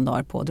jag i 5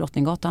 dagar på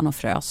Drottninggatan och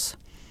frös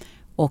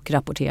och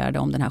rapporterade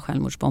om den här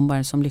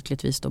självmordsbombaren som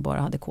lyckligtvis då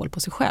bara hade koll på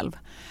sig själv.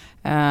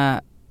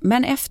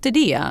 Men efter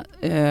det,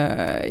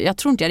 jag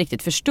tror inte jag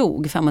riktigt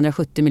förstod,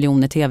 570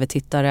 miljoner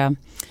tv-tittare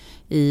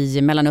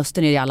i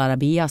Mellanöstern är det Al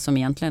Arabiya som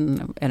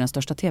egentligen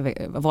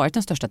är varit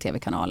den största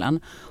tv-kanalen.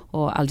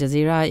 Och Al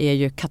Jazeera är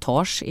ju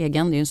Qatars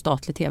egen, det är ju en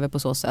statlig tv på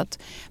så sätt.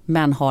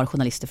 Men har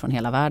journalister från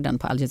hela världen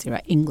på Al Jazeera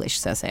English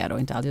så att säga då,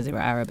 inte Al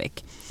Jazeera Arabic.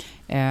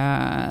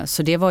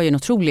 Så det var ju en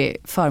otrolig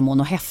förmån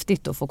och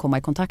häftigt att få komma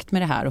i kontakt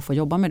med det här och få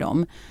jobba med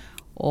dem.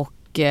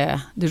 Och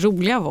det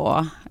roliga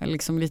var,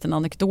 liksom en liten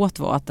anekdot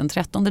var att den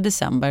 13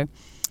 december,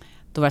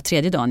 då var det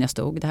tredje dagen jag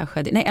stod, det här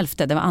skedde, nej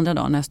 11, det var andra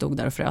dagen när jag stod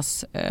där och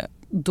frös.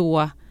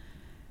 Då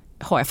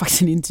har jag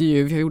faktiskt en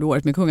intervju, jag gjorde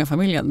året med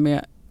kungafamiljen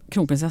med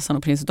kronprinsessan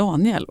och prins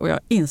Daniel, och jag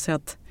inser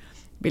att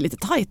det blir lite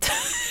tajt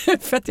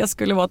för att jag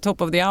skulle vara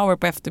top of the hour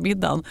på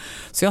eftermiddagen.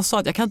 Så jag sa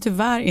att jag kan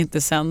tyvärr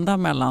inte sända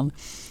mellan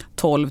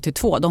 12 till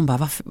 2. De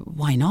bara,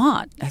 why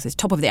not? Like, it's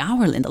top of the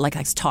hour, Linda, like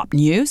it's top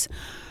news.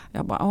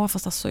 Jag bara,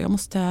 fast alltså jag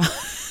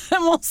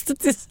måste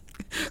till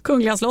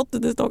Kungliga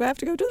slottet, det stod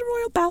efter to the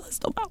Royal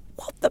Palace. De bara,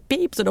 what the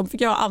peeps? Så de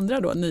fick göra andra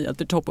då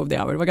nyheter, top of the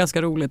hour. Det var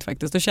ganska roligt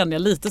faktiskt. Då kände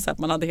jag lite så att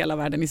man hade hela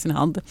världen i sin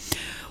hand.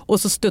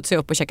 Och så studsade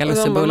jag upp och käkade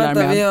lussebullar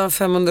med. Vi har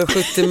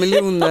 570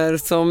 miljoner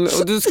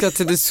och du ska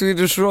till the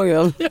Swedish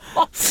Royal.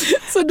 Ja,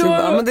 så då...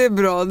 men det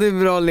är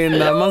bra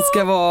Linda. Ja. Man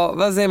ska vara,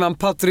 vad säger man,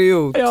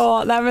 patriot.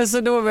 Ja, nej, men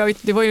så då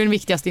det var ju den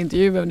viktigaste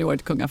intervjun i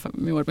året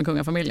med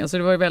kungafamiljen. Så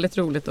det var ju väldigt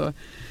roligt att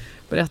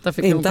berätta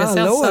för kronprinsessan.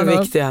 Inte alla år är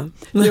viktiga.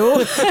 Jo,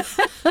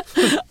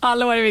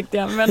 alla år är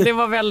viktiga, men det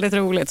var väldigt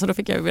roligt. Så då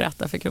fick jag ju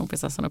berätta för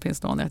kronprinsessan och prins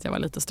Daniel att jag var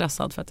lite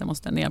stressad för att jag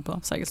måste ner på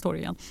Sergels torg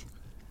igen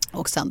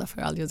och sända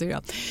för Al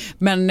Jazeera.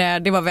 Men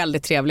det var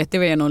väldigt trevligt. Det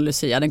var någon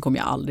Lucia, den kommer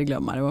jag aldrig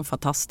glömma. Det var en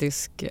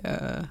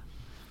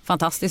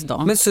fantastisk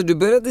dag. Men så du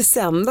började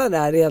sända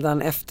där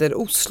redan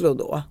efter Oslo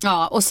då?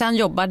 Ja, och sen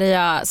jobbade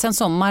jag, sen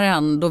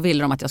sommaren då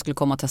ville de att jag skulle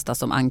komma och testa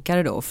som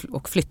ankare då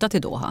och flytta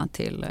till Doha,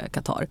 till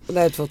Qatar. Och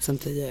det är 2010,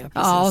 precis.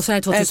 Ja, och så är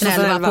det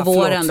 2011 på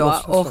våren då.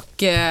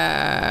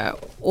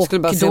 Och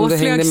då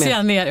flögs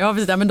jag ner. Ja,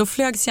 precis, men då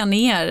flögs jag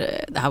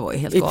ner. Det här var ju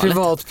helt galet. I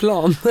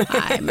privatplan?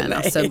 Nej, men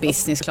alltså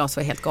business class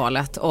var helt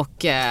galet. Och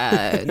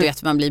du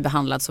vet, man blir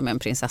behandlad som en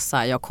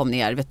prinsessa. Jag kom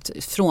ner,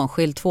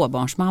 frånskild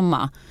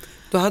tvåbarnsmamma.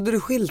 Då hade du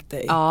skilt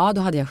dig? Ja,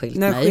 då hade jag skilt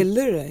mig. När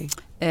skilde du dig?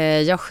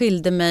 Jag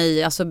skilde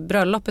mig, alltså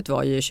bröllopet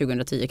var ju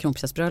 2010,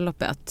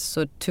 kronprinsessbröllopet.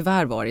 Så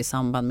tyvärr var det i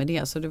samband med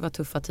det, så det var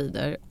tuffa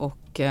tider.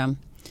 Och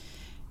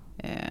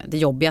det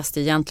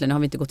jobbigaste egentligen, nu har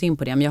vi inte gått in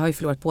på det, men jag har ju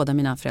förlorat båda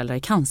mina föräldrar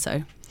i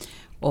cancer.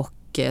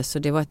 Och så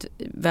det var ett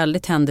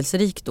väldigt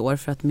händelserikt år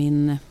för att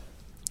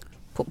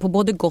på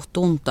både gott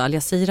och ont, Al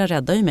Jazeera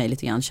räddade ju mig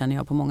lite grann, känner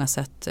jag på många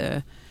sätt.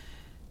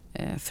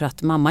 För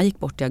att mamma gick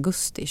bort i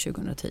augusti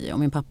 2010 och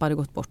min pappa hade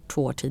gått bort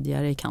 2 år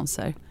tidigare i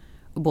cancer.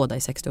 Och båda i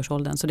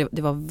 60-årsåldern. Så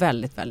det var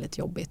väldigt, väldigt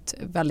jobbigt.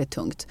 Väldigt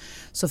tungt.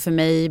 Så för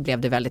mig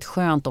blev det väldigt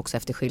skönt också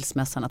efter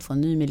skilsmässan att få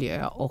en ny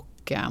miljö.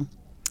 Och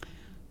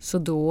så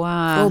då...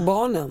 Och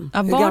barnen?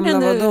 Ja, hur gamla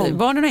var de?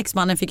 Barnen och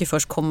exmannen fick ju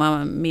först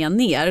komma med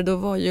ner. Då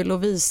var ju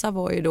Lovisa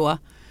var ju då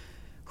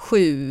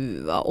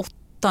 7,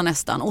 8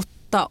 nästan.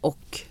 8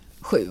 och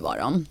 7 var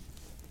de.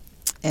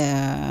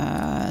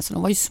 Så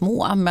de var ju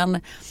små, men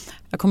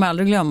jag kommer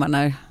aldrig glömma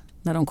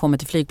när de kommer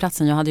till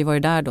flygplatsen. Jag hade ju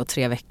varit där då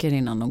 3 veckor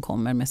innan de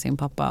kommer med sin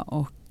pappa,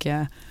 och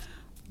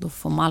då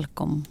får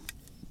Malcolm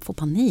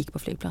panik på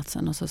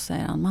flygplatsen och så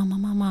säger han,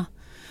 mamma,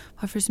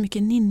 varför är det så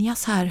mycket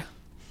ninjas här?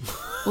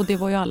 Och det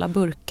var ju alla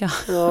burka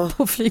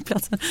på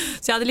flygplatsen.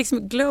 Så jag hade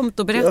liksom glömt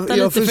att berätta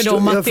lite för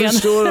dem att det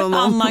är en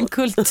annan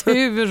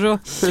kultur och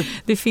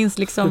det finns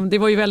liksom, det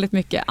var ju väldigt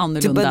mycket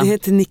annorlunda. Det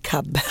heter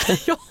niqab.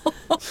 Ja.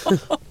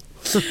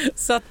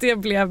 Så att det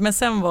blev, men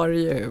sen var det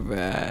ju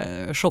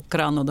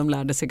chockran och de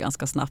lärde sig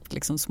ganska snabbt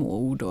liksom små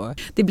ord,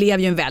 och det blev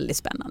ju en väldigt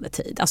spännande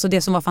tid. Alltså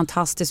det som var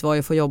fantastiskt var ju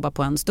att få jobba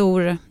på en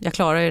stor, jag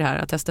klarade ju det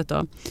här testet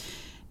då.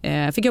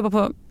 Fick jobba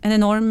på en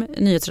enorm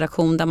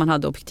nyhetsredaktion där man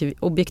hade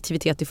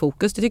objektivitet i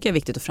fokus. Det tycker jag är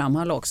viktigt att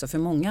framhålla också, för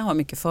många har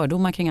mycket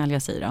fördomar kring Al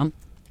Jazeera.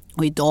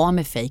 Och idag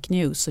med fake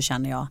news så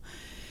känner jag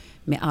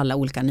med alla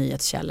olika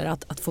nyhetskällor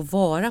att få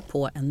vara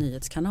på en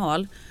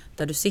nyhetskanal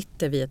där du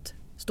sitter vid ett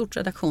stort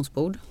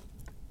redaktionsbord.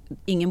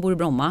 Ingen bor i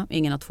Bromma,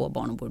 ingen har 2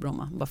 barn och bor i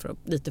Bromma, bara för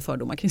lite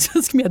fördomar kring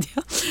svensk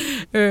media.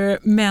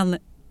 Men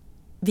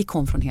vi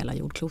kom från hela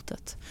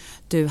jordklotet.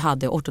 Du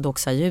hade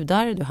ortodoxa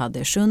judar, du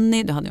hade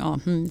sunni, du hade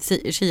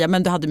shia,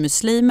 men du hade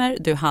muslimer,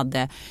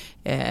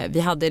 vi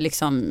hade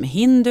liksom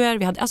hinduer,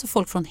 vi hade alltså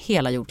folk från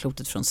hela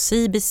jordklotet, från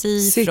CBC,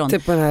 från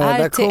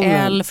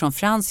RTL, från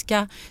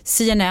franska,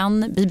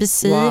 CNN,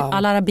 BBC,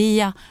 Al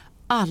Arabiya.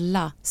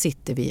 Alla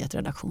sitter vid ett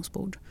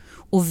redaktionsbord.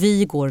 Och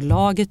vi går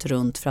laget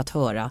runt för att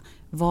höra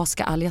vad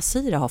ska Al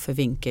Jazeera ha för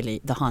vinkel i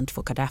The Hunt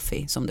for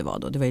Gaddafi, som det var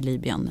då. Det var i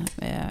Libyen,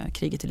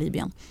 kriget i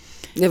Libyen.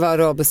 Det var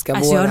arabiska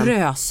våren. Alltså jag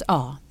rös,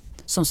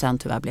 som sen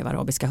tyvärr blev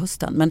arabiska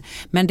hösten.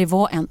 Men det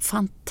var en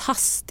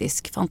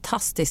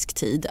fantastisk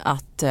tid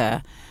att...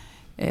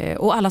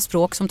 och alla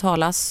språk som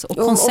talas och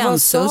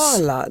konsensus. Och vad sa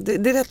alla?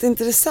 Det är rätt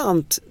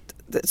intressant.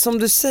 Som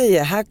du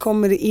säger, här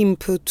kommer det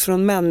input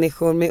från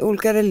människor med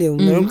olika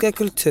religioner, olika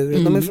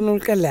kulturer. De är från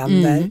olika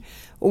länder,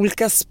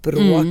 olika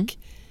språk.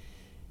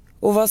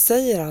 Och vad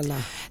säger alla?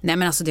 Nej,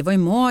 men alltså det var ju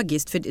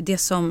magiskt, för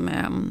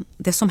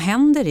det som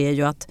händer är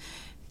ju att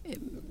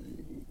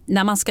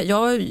när man ska,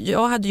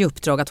 jag hade ju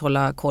uppdrag att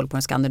hålla koll på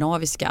den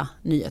skandinaviska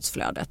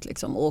nyhetsflödet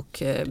liksom,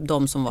 och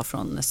de som var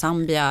från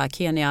Zambia,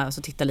 Kenya,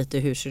 alltså titta lite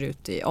hur ser det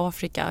ut i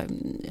Afrika.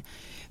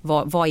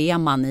 Vad är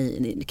man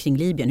kring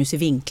Libyen? Hur ser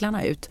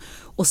vinklarna ut?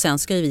 Och sen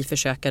ska ju vi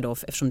försöka då,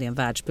 eftersom det är en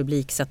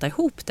världspublik, sätta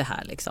ihop det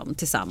här liksom,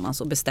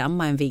 tillsammans och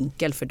bestämma en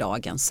vinkel för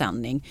dagens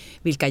sändning.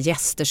 Vilka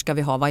gäster ska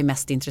vi ha? Vad är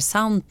mest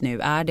intressant nu?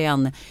 Är det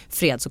en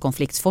freds- och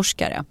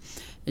konfliktforskare?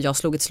 Jag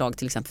slog ett slag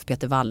till exempel för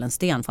Peter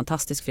Wallensten,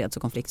 fantastisk freds-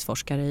 och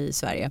konfliktforskare i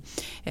Sverige.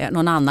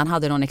 Någon annan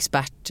hade någon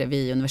expert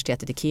vid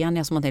universitetet i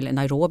Kenya, som hade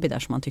Nairobi där,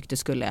 som man tyckte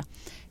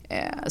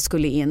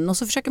skulle in. Och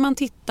så försöker man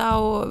titta,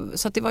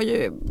 så att det var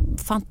ju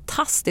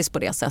fantastiskt på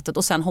det sättet.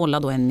 Och sen hålla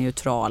då en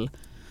neutral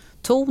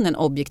ton, en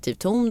objektiv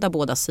ton där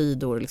båda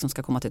sidor liksom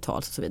ska komma till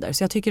tals och så vidare.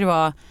 Så jag tycker det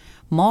var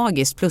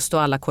magiskt, plus då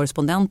alla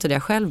korrespondenter där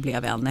jag själv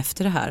blev en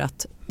efter det här.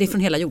 Att det är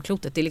från hela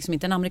jordklotet, det är liksom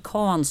inte en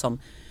amerikan som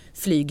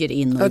flyger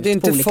in och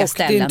ut på olika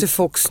ställen. Det är inte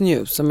Fox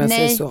News som jag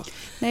säger så.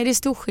 Nej, det är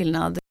stor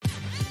skillnad.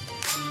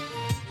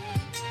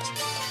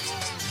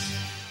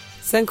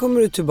 Sen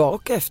kommer du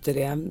tillbaka efter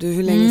det.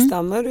 Hur länge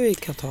stannar du i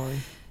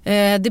Qatar?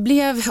 Det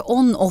blev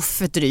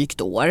on-off ett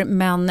drygt år,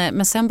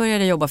 men sen började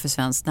jag jobba för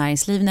Svenskt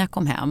Näringsliv när jag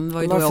kom hem.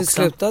 Varför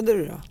slutade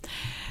du då?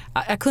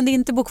 Jag kunde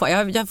inte bo kvar.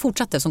 Jag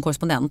fortsatte som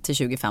korrespondent till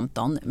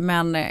 2015,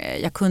 men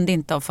jag kunde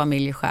inte av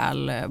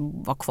familjeskäl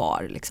vara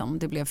kvar. Liksom.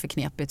 Det blev för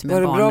knepigt med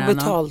barnen. Var det bra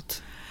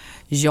betalt?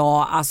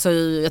 Ja, alltså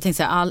jag tänkte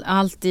säga,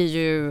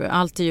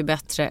 allt är ju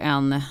bättre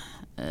än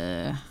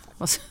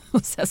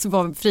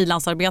var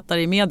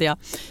frilansarbetare i media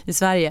i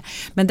Sverige.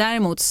 Men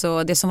däremot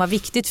så det som var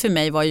viktigt för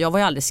mig var, jag var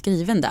ju aldrig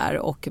skriven där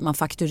och man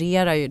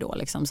fakturerar ju då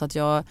liksom, så att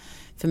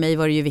för mig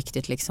var det ju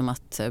viktigt liksom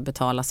att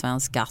betala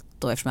svensk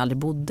skatt, och eftersom jag aldrig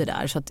bodde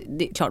där, så att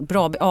det är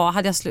klart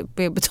hade jag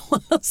sluppit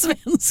betala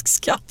svensk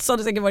skatt så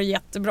hade det säkert varit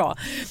jättebra.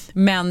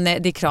 Men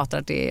det är klart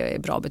att det är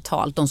bra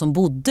betalt. De som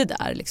bodde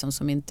där liksom,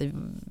 som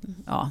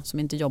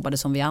inte jobbade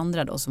som vi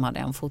andra då, som hade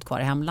en fot kvar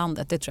i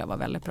hemlandet, det tror jag var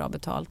väldigt bra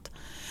betalt.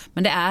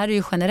 Men det är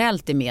ju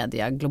generellt i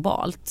media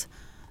globalt.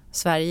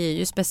 Sverige är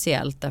ju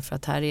speciellt därför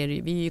att här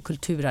vi är ju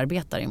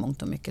kulturarbetare i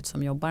mångt och mycket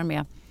som jobbar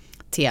med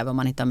tv, och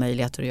man hittar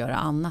möjligheter att göra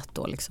annat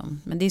då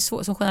liksom. Men det är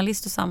så, som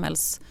journalist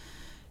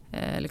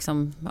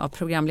och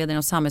programledare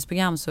och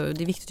samhällsprogram, så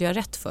det är viktigt att göra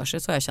rätt för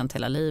sig. Så har jag känt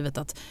hela livet,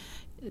 att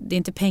det är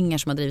inte pengar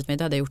som har drivit mig,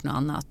 det hade jag gjort något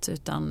annat,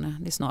 utan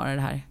det är snarare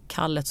det här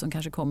kallet som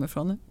kanske kommer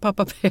från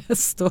pappa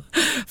präst och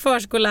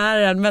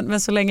förskolläraren.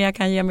 Men så länge jag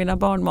kan ge mina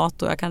barn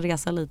mat och jag kan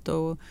resa lite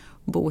och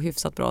bo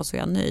hyfsat bra, så är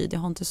jag nöjd. Jag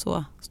har inte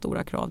så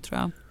stora krav, tror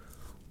jag.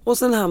 Och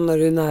sen hamnar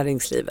du i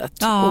näringslivet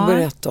och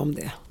berätta om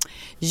det.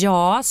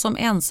 Ja, som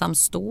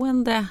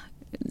ensamstående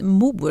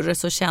mor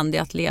så kände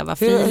jag att leva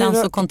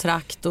frilans och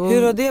kontrakt.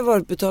 Hur har det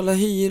varit? Betala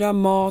hyra,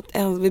 mat?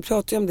 Vi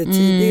pratade ju om det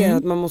tidigare,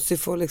 att man måste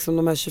få liksom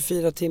de här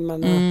 24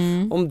 timmarna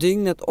om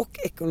dygnet och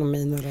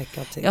ekonomin att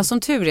räcka till. Ja, som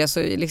tur är så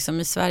liksom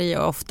i Sverige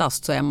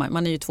oftast så är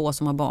man är ju 2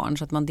 som har barn,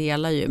 så att man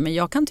delar ju. Men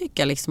jag kan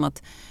tycka liksom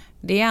att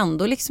det är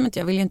ändå liksom inte,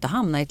 jag vill ju inte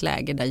hamna i ett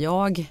läge där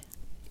jag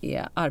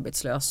är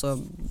arbetslös och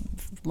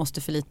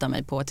måste förlita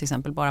mig på till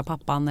exempel bara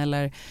pappan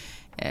eller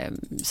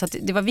så att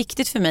det var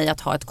viktigt för mig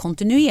att ha ett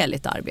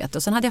kontinuerligt arbete.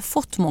 Och sen hade jag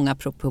fått många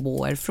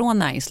propåer från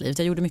näringslivet.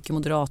 Jag gjorde mycket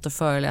moderator,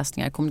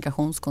 föreläsningar,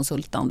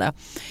 kommunikationskonsultande.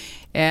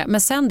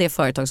 Men sen det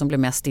företag som blev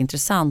mest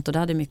intressant, och det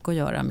hade mycket att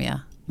göra med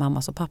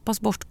mammas och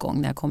pappas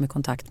bortgång när jag kom i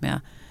kontakt med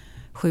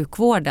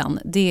sjukvården.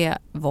 Det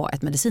var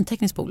ett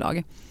medicintekniskt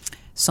bolag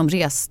som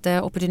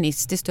reste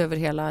opportunistiskt över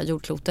hela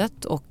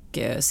jordklotet och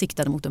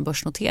siktade mot en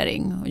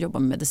börsnotering och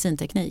jobbade med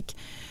medicinteknik.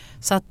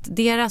 Så att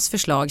deras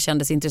förslag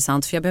kändes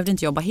intressant, för jag behövde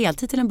inte jobba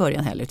heltid till en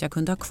början heller. Jag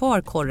kunde ha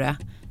kvar Korre,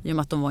 i och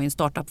med att de var i en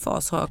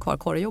startup-fas, ha kvar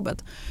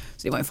Korre-jobbet.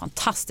 Så det var en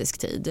fantastisk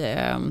tid.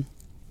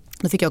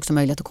 Då fick jag också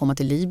möjlighet att komma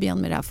till Libyen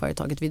med det här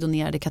företaget. Vi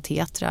donerade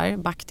katetrar,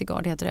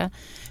 Bactiguard heter det.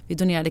 Vi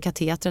donerade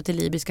katetrar till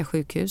libyska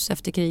sjukhus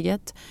efter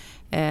kriget.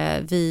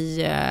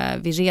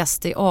 Vi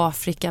reste i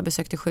Afrika,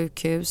 besökte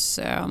sjukhus.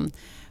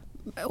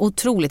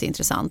 Otroligt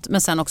intressant.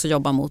 Men sen också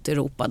jobba mot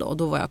Europa då.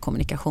 Då var jag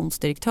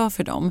kommunikationsdirektör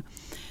för dem.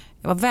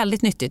 Det var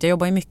väldigt nyttigt. Jag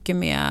jobbar ju mycket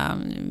med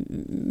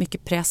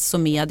mycket press och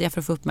media för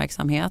att få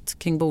uppmärksamhet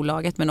kring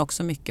bolaget, men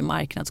också mycket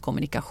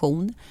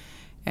marknadskommunikation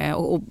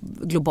och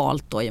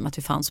globalt då, i och med att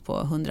vi fanns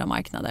på 100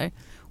 marknader.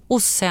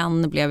 Och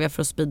sen blev jag,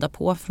 för att spida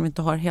på, för att vi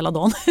inte har hela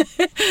dagen,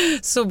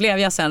 så blev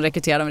jag sen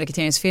rekryterad av en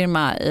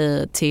rekryteringsfirma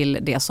till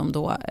det som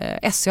då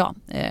SCA,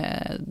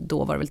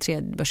 då var det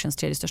väl börsens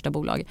 3:e största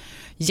bolag.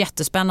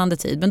 Jättespännande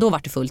tid, men då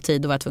var det full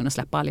tid. Då var jag tvungen att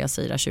släppa Al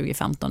Jazeera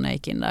 2015 när jag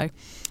gick in där.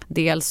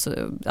 Dels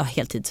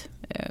heltid,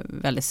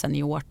 väldigt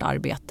seniort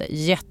arbete,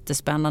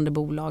 jättespännande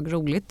bolag,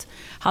 roligt.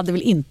 Hade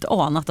väl inte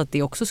anat att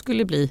det också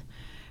skulle bli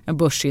en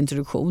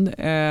börsintroduktion.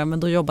 Men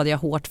då jobbade jag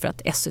hårt för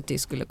att Essity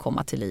skulle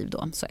komma till liv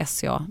då. Så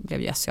SCA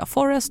blev ju SCA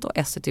Forest och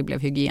Essity blev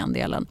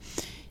hygiendelen.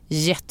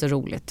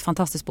 Jätteroligt,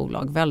 fantastiskt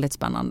bolag, väldigt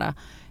spännande.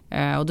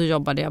 Och då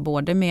jobbade jag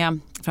både med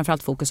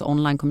framförallt fokus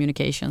online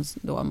communications,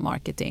 då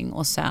marketing,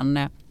 och sen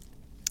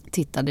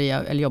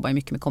jobbade jag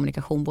mycket med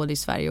kommunikation både i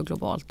Sverige och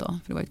globalt då,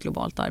 för det var ett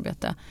globalt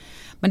arbete.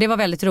 Men det var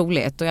väldigt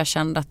roligt och jag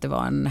kände att det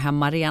var en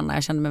hemmarena.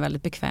 Jag kände mig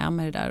väldigt bekväm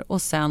med det där.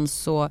 Och sen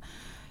så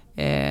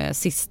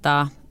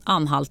sista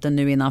anhalten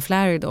nu innan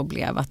Flary då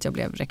blev att jag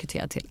blev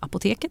rekryterad till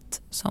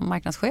Apoteket som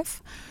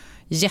marknadschef.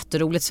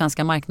 Jätteroligt,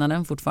 svenska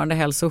marknaden, fortfarande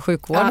hälso- och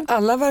sjukvård.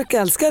 Alla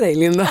verkar älska dig,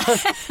 Linda.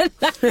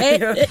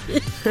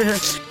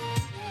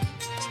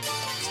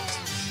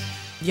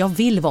 Jag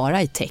vill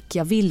vara i tech,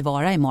 jag vill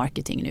vara i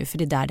marketing nu, för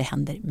det är där det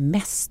händer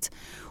mest.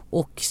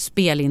 Och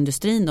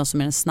spelindustrin då,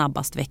 som är den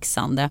snabbast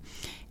växande.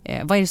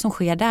 Vad är det som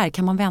sker där?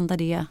 Kan man vända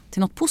det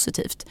till något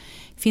positivt?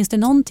 Finns det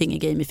någonting i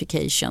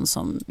gamification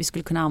som vi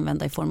skulle kunna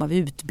använda i form av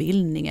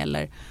utbildning?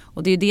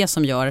 Och det är det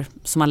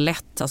som har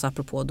lett, alltså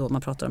apropå då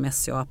man pratar om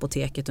SCA,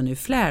 Apoteket och nu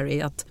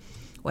Flary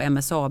och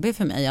MSAB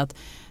för mig, att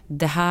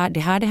det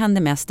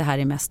händer mest, det här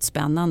är mest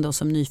spännande, och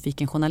som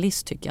nyfiken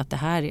journalist tycker jag att det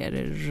här är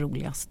det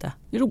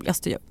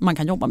roligaste man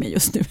kan jobba med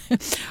just nu.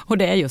 Och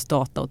det är just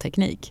data och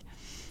teknik.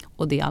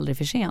 Och det är aldrig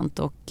för sent.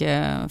 Och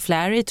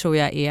Flary tror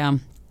jag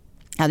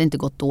jag hade inte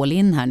gått all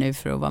in här nu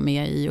för att vara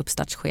med i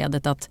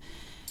uppstartsskedet, att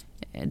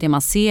det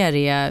man ser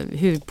är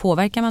hur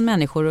påverkar man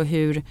människor, och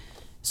hur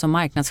som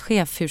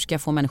marknadschef, hur ska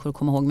jag få människor att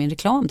komma ihåg min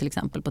reklam till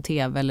exempel på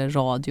tv eller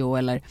radio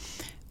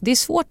det är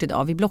svårt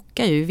idag, vi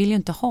blockar ju, vi vill ju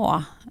inte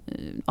ha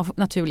av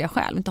naturliga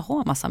skäl, inte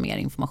ha massa mer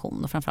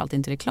information och framförallt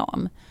inte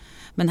reklam.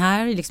 Men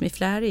här liksom i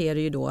Flary är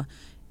det ju då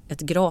ett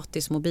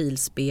gratis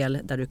mobilspel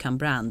där du kan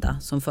branda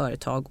som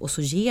företag, och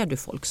så ger du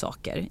folk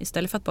saker.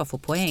 Istället för att bara få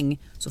poäng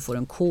så får du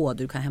en kod,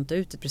 du kan hämta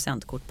ut ett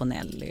presentkort på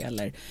Nelly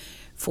eller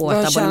få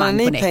ett abonnemang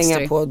på Nextory. Vad tjänar ni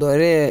pengar på då? Är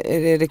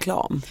det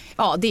reklam?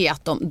 Ja, det är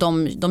att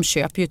de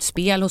köper ju ett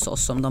spel hos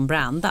oss som de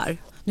brandar.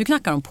 Nu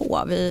knackar de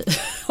på, vi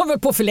har väl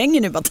på för länge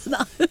nu,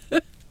 Bettina.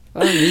 Ja,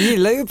 vi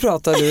gillar ju att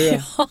prata,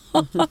 du.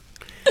 Ja.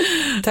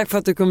 Tack för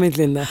att du kom hit,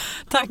 Linda.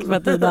 Tack,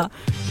 Bettina.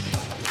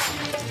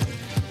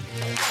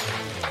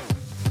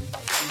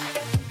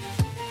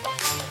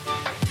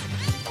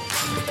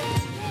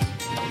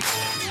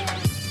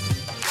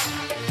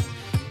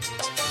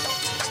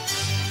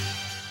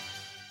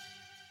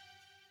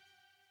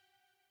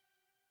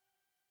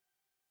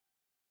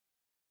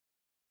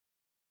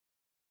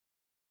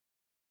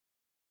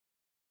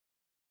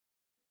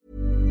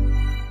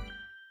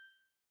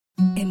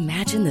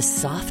 Imagine the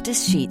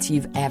softest sheets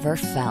you've ever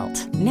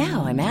felt.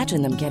 Now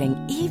imagine them getting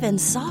even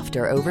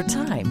softer over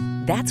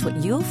time. That's what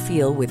you'll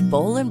feel with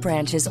Boll &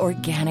 Branch's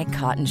organic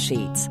cotton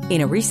sheets.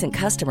 In a recent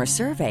customer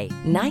survey,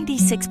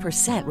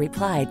 96%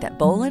 replied that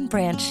Boll &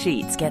 Branch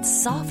sheets get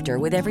softer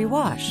with every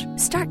wash.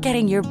 Start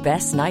getting your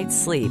best night's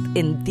sleep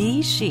in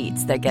these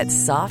sheets that get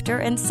softer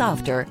and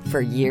softer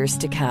for years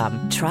to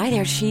come. Try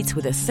their sheets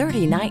with a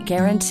 30-night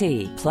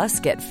guarantee.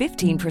 Plus, get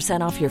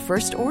 15% off your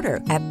first order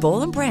at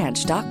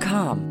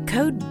bollandbranch.com.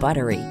 Code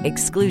BUTTERY.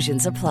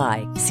 Exclusions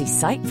apply. See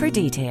site for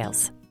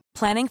details.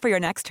 Planning for your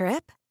next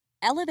trip?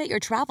 Elevate your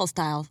travel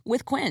style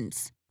with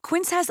Quince.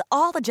 Quince has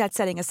all the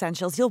jet-setting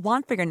essentials you'll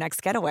want for your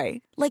next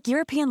getaway, like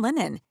European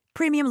linen,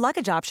 premium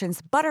luggage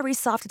options, buttery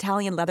soft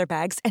Italian leather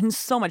bags, and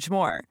so much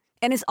more.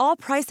 And is all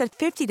priced at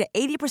 50 to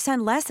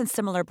 80% less than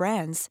similar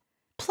brands.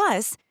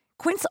 Plus,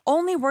 Quince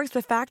only works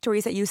with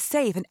factories that use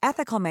safe and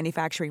ethical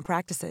manufacturing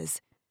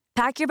practices.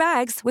 Pack your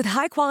bags with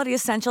high-quality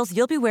essentials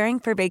you'll be wearing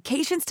for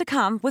vacations to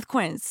come with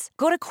Quince.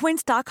 Go to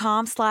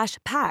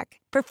quince.com/pack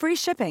for free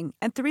shipping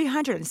and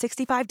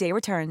 365-day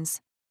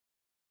returns.